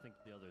I think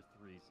the other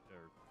 3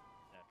 are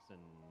X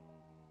and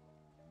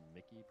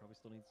Mickey probably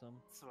still need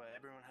some. So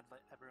everyone would have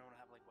like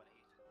what,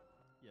 8?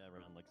 Yeah,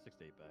 around like 6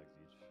 to 8 bags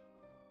each.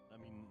 I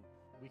mean,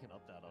 we can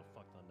up that a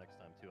fuck ton next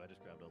time too. I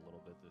just grabbed a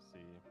little bit to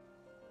see.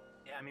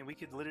 Yeah, I mean, we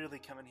could literally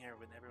come in here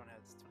when everyone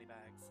has 20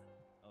 bags.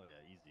 Oh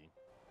yeah, easy.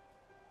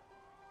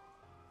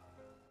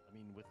 I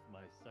mean, with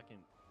my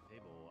second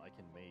table, I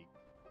can make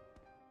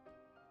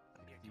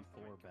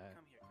 64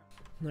 bags.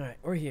 All right,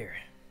 we're here.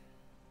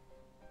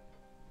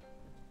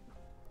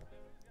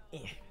 All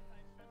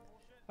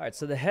right,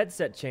 so the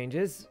headset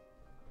changes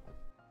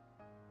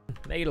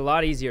make it a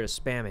lot easier to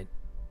spam it,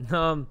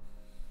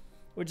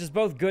 which is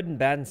both good and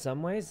bad in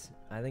some ways.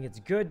 I think it's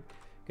good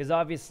because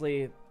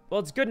obviously, well,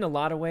 it's good in a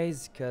lot of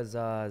ways because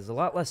there's a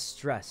lot less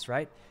stress,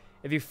 right?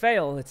 If you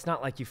fail, it's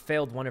not like you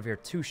failed one of your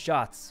 2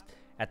 shots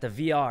at the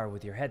VR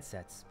with your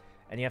headsets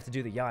and you have to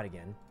do the yacht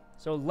again.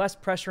 So less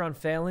pressure on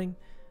failing,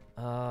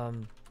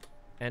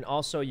 and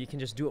also you can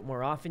just do it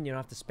more often. You don't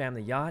have to spam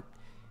the yacht.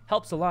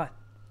 Helps a lot.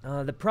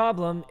 The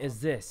problem is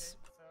this.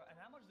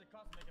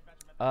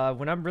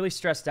 When I'm really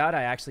stressed out,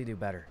 I actually do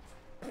better.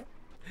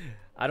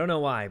 I don't know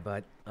why,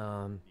 but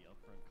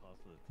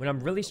when I'm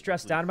really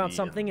stressed out about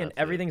something and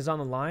everything's on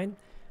the line,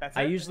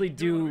 I usually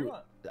do,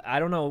 I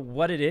don't know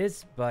what it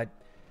is, but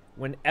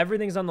when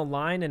everything's on the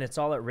line and it's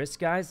all at risk,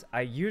 guys,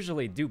 I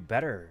usually do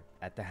better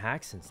at the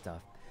hacks and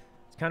stuff.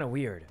 It's kind of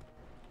weird.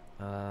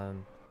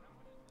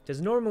 Because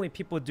normally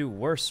people do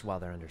worse while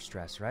they're under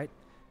stress, right?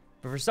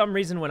 But for some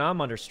reason, when I'm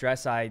under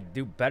stress, I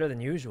do better than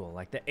usual.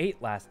 Like the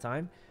 8 last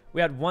time, we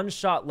had 1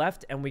 shot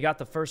left and we got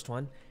the first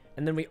one.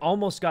 And then we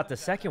almost got the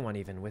second one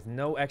even with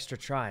no extra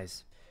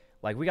tries.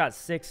 Like we got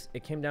 6.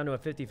 It came down to a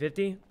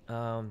 50-50.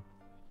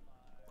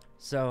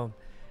 So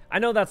I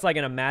know that's like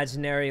an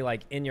imaginary,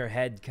 like in your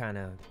head kind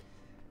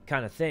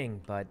of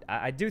thing. But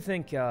I do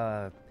think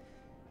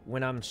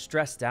when I'm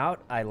stressed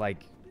out, I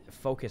like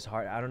focus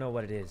hard. I don't know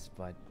what it is,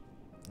 but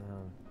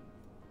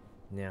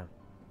yeah.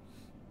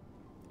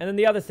 And then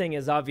the other thing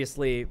is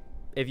obviously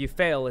if you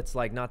fail, it's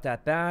like not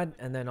that bad.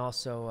 And then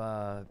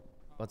also,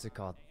 what's it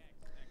called?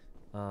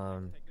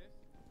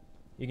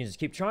 You can just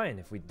keep trying.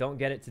 If we don't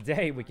get it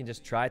today, we can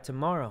just try it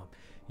tomorrow.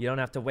 You don't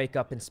have to wake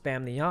up and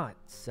spam the yacht.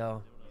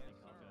 So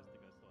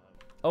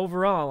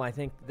overall, I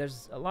think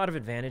there's a lot of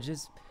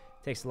advantages.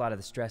 Takes a lot of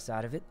the stress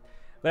out of it.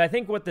 But I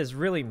think what this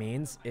really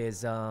means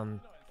is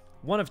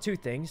one of 2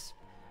 things.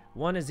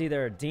 One is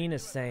either Dean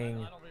is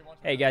saying,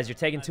 hey guys, you're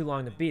taking too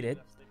long to beat it.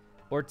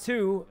 Or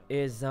 2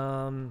 is,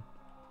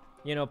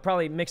 you know,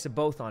 probably a mix of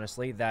both,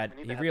 honestly, that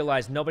he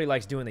realized nobody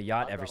likes doing the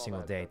yacht every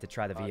single day to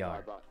try the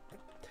VR.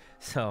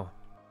 So,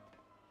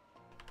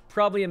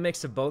 probably a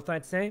mix of both,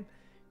 I'd say.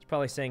 He's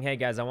probably saying, hey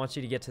guys, I want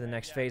you to get to the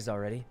next phase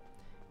already.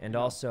 And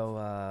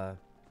also,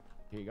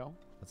 here you go.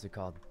 What's it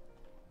called?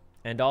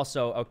 And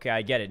also, okay,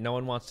 I get it. No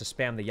one wants to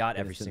spam the yacht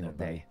every single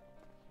day.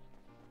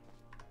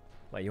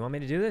 Wait, you want me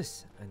to do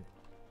this? Yeah,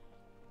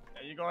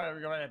 you go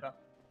ahead, pal.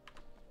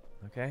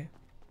 Okay.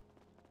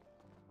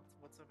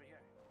 What's over here?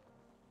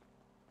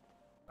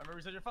 Remember,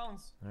 reset your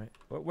phones. All right.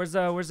 Where's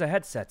the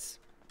headsets?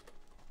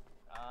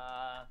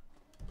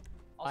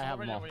 I have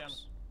them all.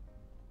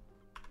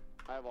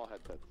 I have all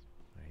headsets.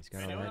 Right, he's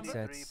got all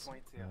headsets.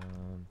 Here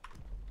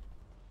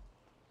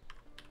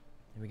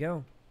we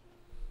go.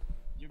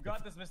 You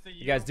got this, Mr.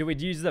 You guys, do we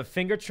use the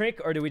finger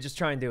trick or do we just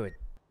try and do it?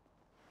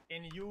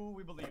 In you,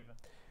 we believe.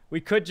 We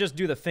could just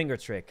do the finger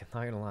trick. I'm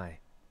not gonna lie.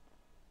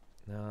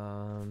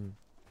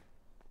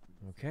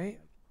 Okay.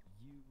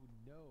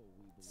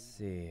 Let's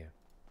see.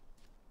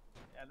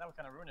 Yeah, that would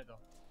kind of ruin it, though.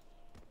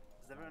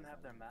 Does everyone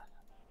have their map?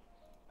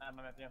 I have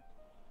my map, yeah.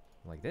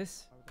 Like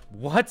this?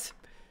 What?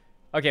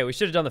 Okay, we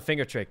should have done the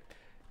finger trick.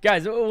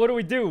 Guys, what do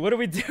we do? What do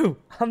we do?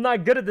 I'm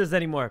not good at this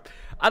anymore.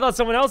 I thought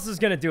someone else was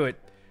gonna do it.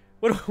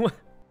 What?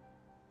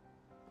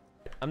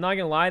 I'm not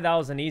gonna lie, that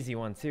was an easy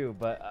one too,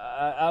 but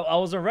I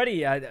was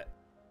already... Alright,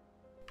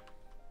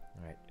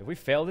 if we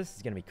fail this,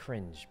 it's gonna be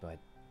cringe, but...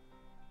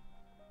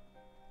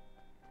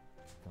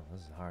 Oh,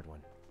 this is a hard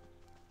one.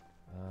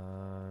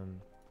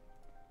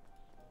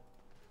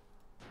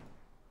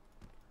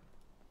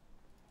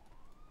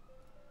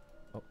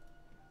 Oh,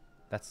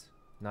 that's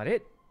not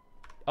it.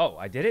 Oh,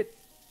 I did it?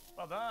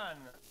 Well done.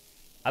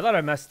 I thought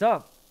I messed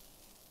up.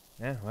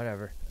 Yeah,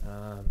 whatever.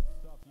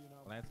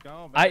 Let's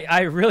go, baby.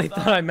 I really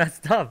thought I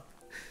messed up.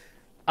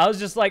 I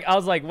was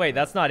like, wait,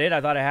 that's not it. I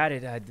thought I had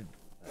it. I did.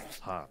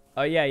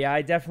 Oh yeah,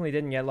 I definitely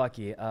didn't get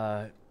lucky.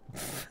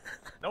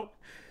 Nope.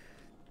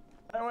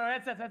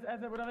 Headsets.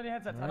 We don't have any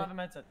headsets. I don't have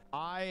a headset.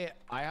 I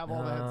have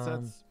all the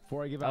headsets.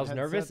 Before I give out I was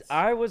headsets, nervous.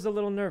 I was a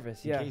little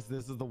nervous, yeah. In case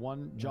this is the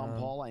one, John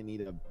Paul, I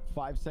need a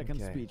 5-second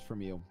speech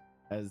from you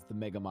as the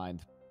Mega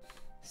Mind.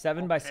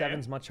 7 by 7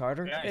 is much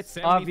harder. Yeah, it's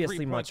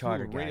obviously much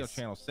harder, guys. Radio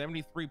channel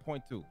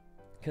 73.2.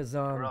 Because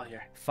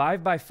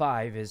 5 by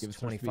 5 is Give us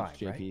 25,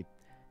 speech, right? JP.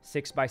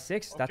 6 by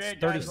 6, that's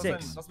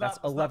 36. That's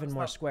 11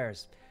 more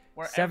squares.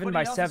 Where 7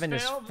 by everybody else 7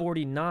 has is failed,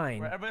 49,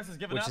 where everybody else has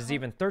given which up, is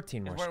even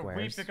 13 is more where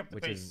we squares, pick up the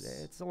which pace.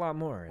 is it's a lot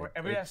more. Where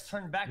everybody has It's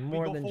turned back,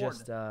 more we go than forward,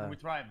 just and we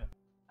thrive.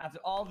 After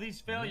all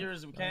these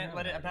failures, we can't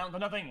let it amount to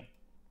nothing.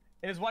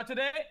 It is why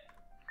today,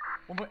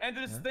 when we enter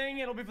this thing,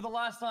 it'll be for the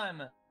last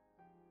time.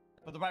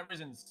 For the right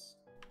reasons.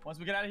 Once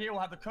we get out of here,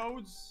 we'll have the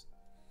codes,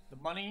 the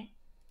money,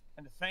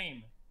 and the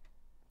fame.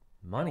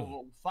 Money. And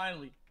we'll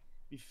finally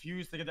be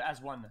fused together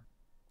as one.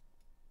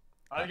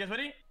 Are you guys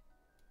ready?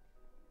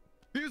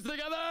 Fuse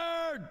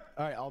together!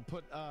 Alright, I'll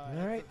put right.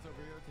 headsets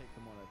over here, take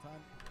them one at a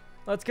time.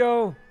 Let's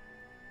go.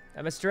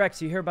 Mr.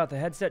 X, you hear about the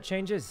headset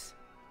changes?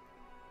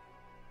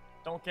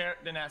 Don't care,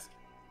 didn't ask.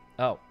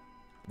 Oh.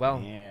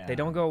 Well, Yeah. they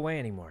don't go away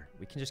anymore.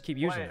 We can just keep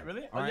using Wait, them.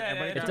 really? All right, yeah,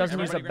 everybody It grab- doesn't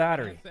use everybody up grab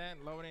the battery.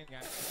 headset, load in,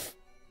 guys.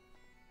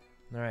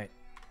 All right.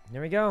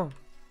 Here we go.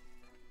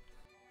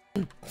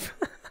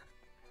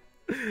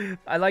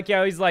 I like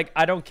how he's like,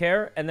 I don't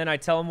care. And then I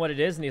tell him what it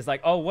is. And he's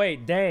like, oh,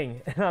 wait,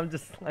 dang. And I'm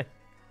just like,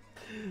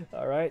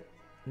 all right.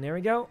 And there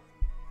we go.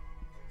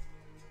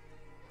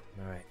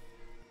 All right.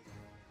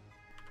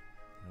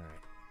 All right.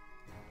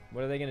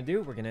 What are they going to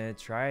do? We're going to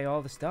try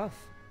all the stuff.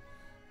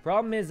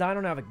 Problem is, I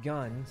don't have a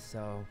gun.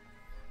 So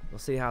we'll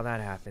see how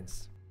that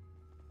happens.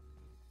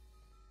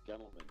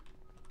 Gentlemen,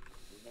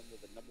 remember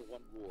the #1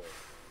 rule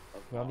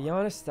of Well, I'll be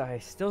honest, I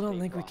still don't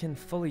think we can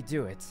fully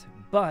do it.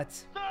 But...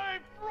 Stay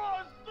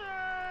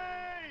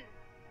frosty!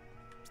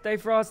 Stay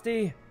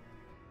frosty.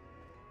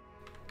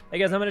 Hey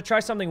guys, I'm gonna try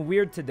something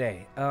weird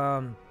today.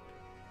 I'll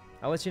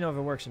let you know if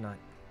it works or not.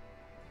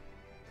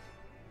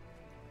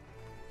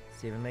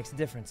 See if it makes a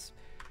difference.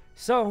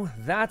 So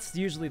that's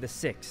usually the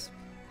 6.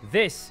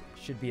 This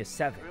should be a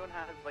 7. Everyone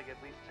has like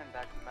at least 10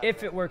 back to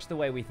If it works the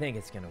way we think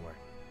it's gonna work.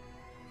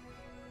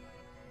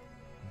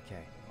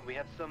 Okay. We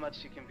have so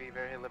much you can be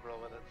very liberal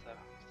with it, so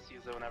just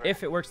use it whenever.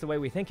 If it works the way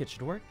we think it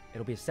should work,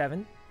 it'll be a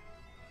 7.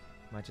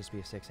 Might just be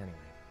a 6 anyway.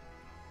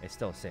 It's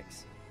still a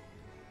 6.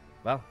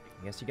 Well,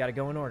 I guess you gotta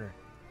go in order.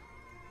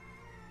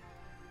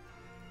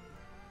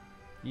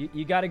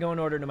 You gotta go in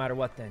order no matter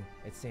what then,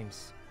 it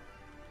seems.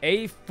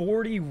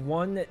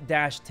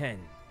 A41-10.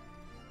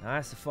 Nah,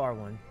 that's a far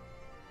one.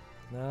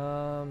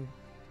 Alright,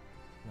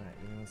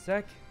 give me one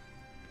sec.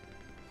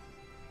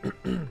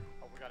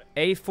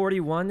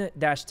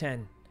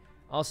 A41-10.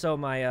 Also,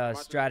 my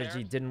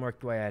strategy didn't work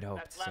the way I'd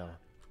hoped, so.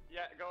 Yeah,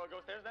 go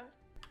stairs then.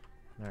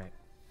 Alright.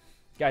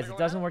 Guys, it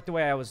doesn't work the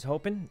way I was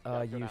hoping.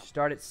 You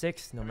start at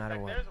 6 no matter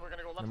what.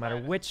 No matter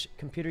which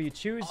computer you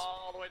choose,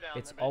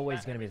 it's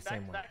always going to be the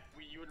same way.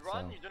 You would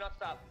run, you do not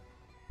stop.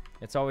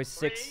 It's always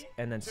 6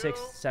 and then 6,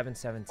 7,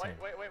 7, 10.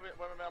 Wait,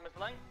 Mr.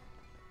 Lang.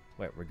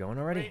 Wait, we're going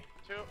already?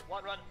 3, 2,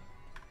 1, run.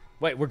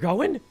 Wait, we're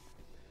going?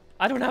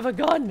 I don't have a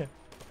gun.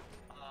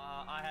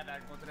 I have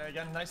aggro today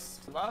again. Nice.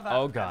 Love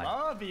Oh, God.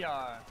 Love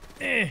VR.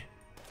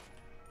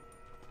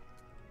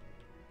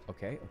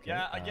 Okay.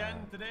 Yeah, again,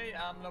 today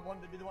I'm the one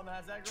to be the one that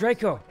has aggro.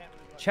 Draco. So I can't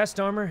really do Chest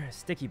armor,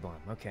 sticky bomb.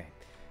 Okay.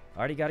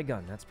 Already got a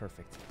gun. That's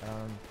perfect.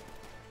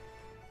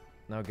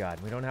 Oh, God.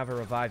 We don't have a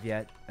revive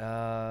yet.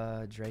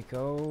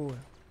 Draco.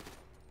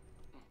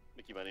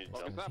 Mickey might need to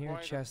Let's jump. go here,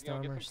 chest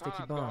armor,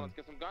 sticky bomb. Let's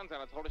get some guns out.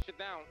 Let's hold this shit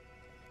down.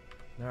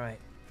 All right.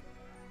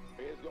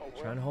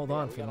 Trying to hold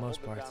on for the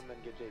most part.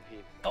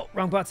 JP. Oh,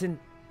 wrong button.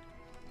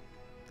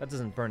 That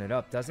doesn't burn it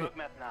up, does it? Smoke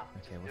meth now.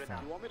 Okay, we're Do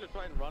fine. you want me to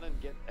try and run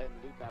and get and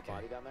loot that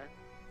body down there?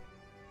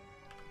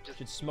 Just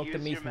Should smoke the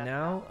use your meth meth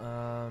now.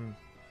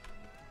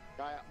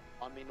 Guy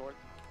on me north.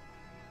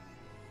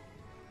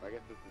 I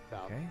guess this is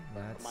south. Okay,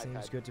 that My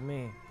seems side. good to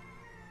me.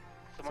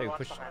 So Someone we watch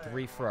pushed behind.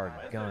 3 for our Why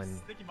is there a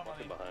gun. sticky bomb on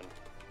me? Behind.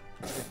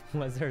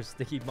 Was there a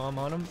sticky bomb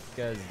on him?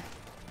 Because.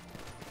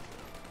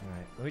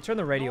 Alright, let me turn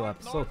the radio up.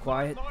 It's a little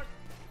quiet.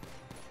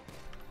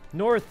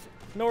 North!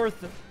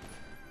 North!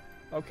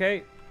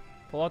 Okay,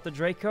 pull out the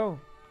Draco.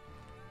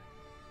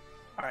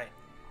 Alright.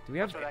 Do we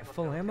have Watch for that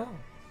full kill. ammo?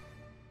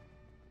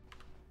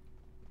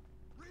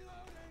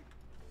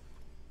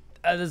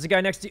 There's a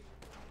guy next to you.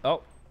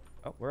 Oh,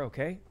 we're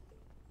okay.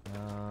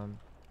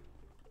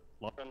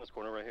 Lock around this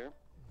corner right here.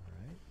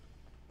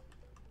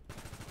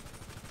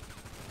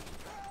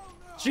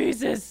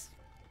 Jesus!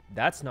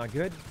 That's not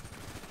good.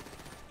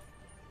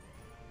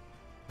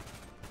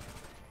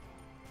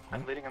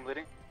 I'm bleeding. As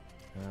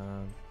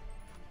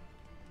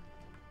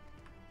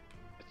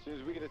soon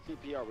as we get a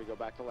CPR, we go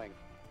back to length.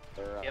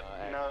 Or, Yep.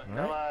 X.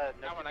 No. I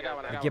got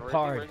one.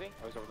 Gepard. Where is he?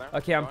 Oh, he's over there.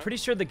 Okay, I'm Going. pretty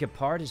sure the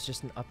Gepard is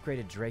just an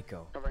upgraded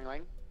Draco. Covering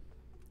lane.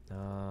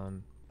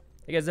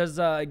 Hey guys, there's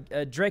a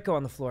Draco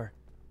on the floor.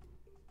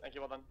 Thank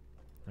you, well done.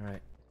 All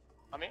right.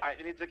 On me? Alright,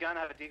 it needs a gun.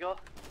 I have a deagle.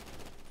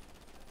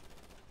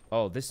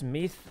 Oh, this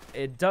Meath,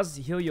 it does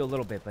heal you a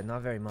little bit, but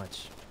not very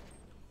much.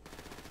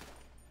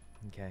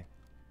 Okay.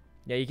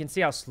 Yeah, you can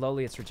see how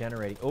slowly it's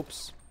regenerating.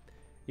 Oops.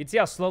 You can see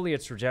how slowly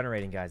it's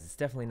regenerating, guys. It's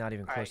definitely not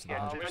even close to the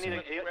 100%. Does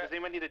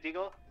anyone need a deagle?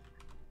 All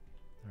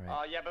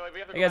right. Yeah, but we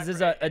have to Hey go guys, back there's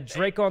for a eight,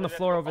 Draco on the so we have to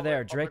floor go over all the there.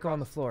 way Draco on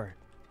the across. floor.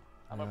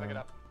 I'm gonna pick it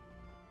up.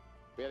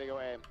 We gotta go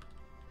aim.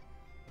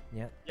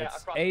 Yeah, Yeah,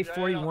 it's across.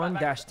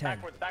 A41-10.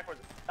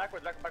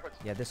 Backwards.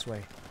 Yeah, this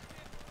way.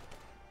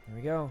 Here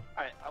we go.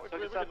 Alright,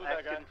 focus up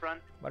X in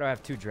front. Why do I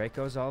have 2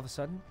 Dracos all of a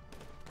sudden?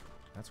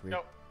 That's weird.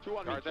 Go. 2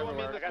 on me, 2 on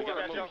me in the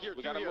corner.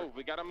 We gotta move,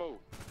 we gotta move.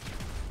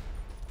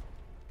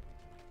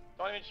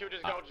 Don't even shoot,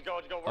 just go, just go,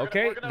 just go.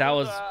 Okay, that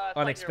was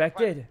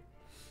unexpected.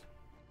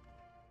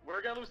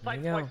 We're gonna lose There sight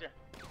we go. twice here.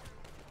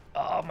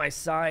 Oh, my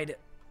side.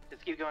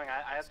 Just keep going.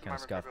 I have some Kinda armor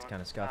for scuffed, everyone.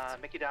 kinda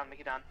scuffed. Mickey down,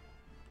 Mickey down.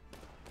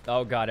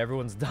 Oh god,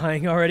 everyone's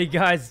dying already,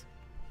 guys.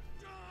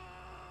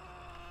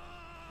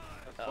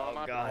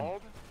 Oh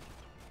god.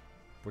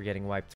 We're getting wiped.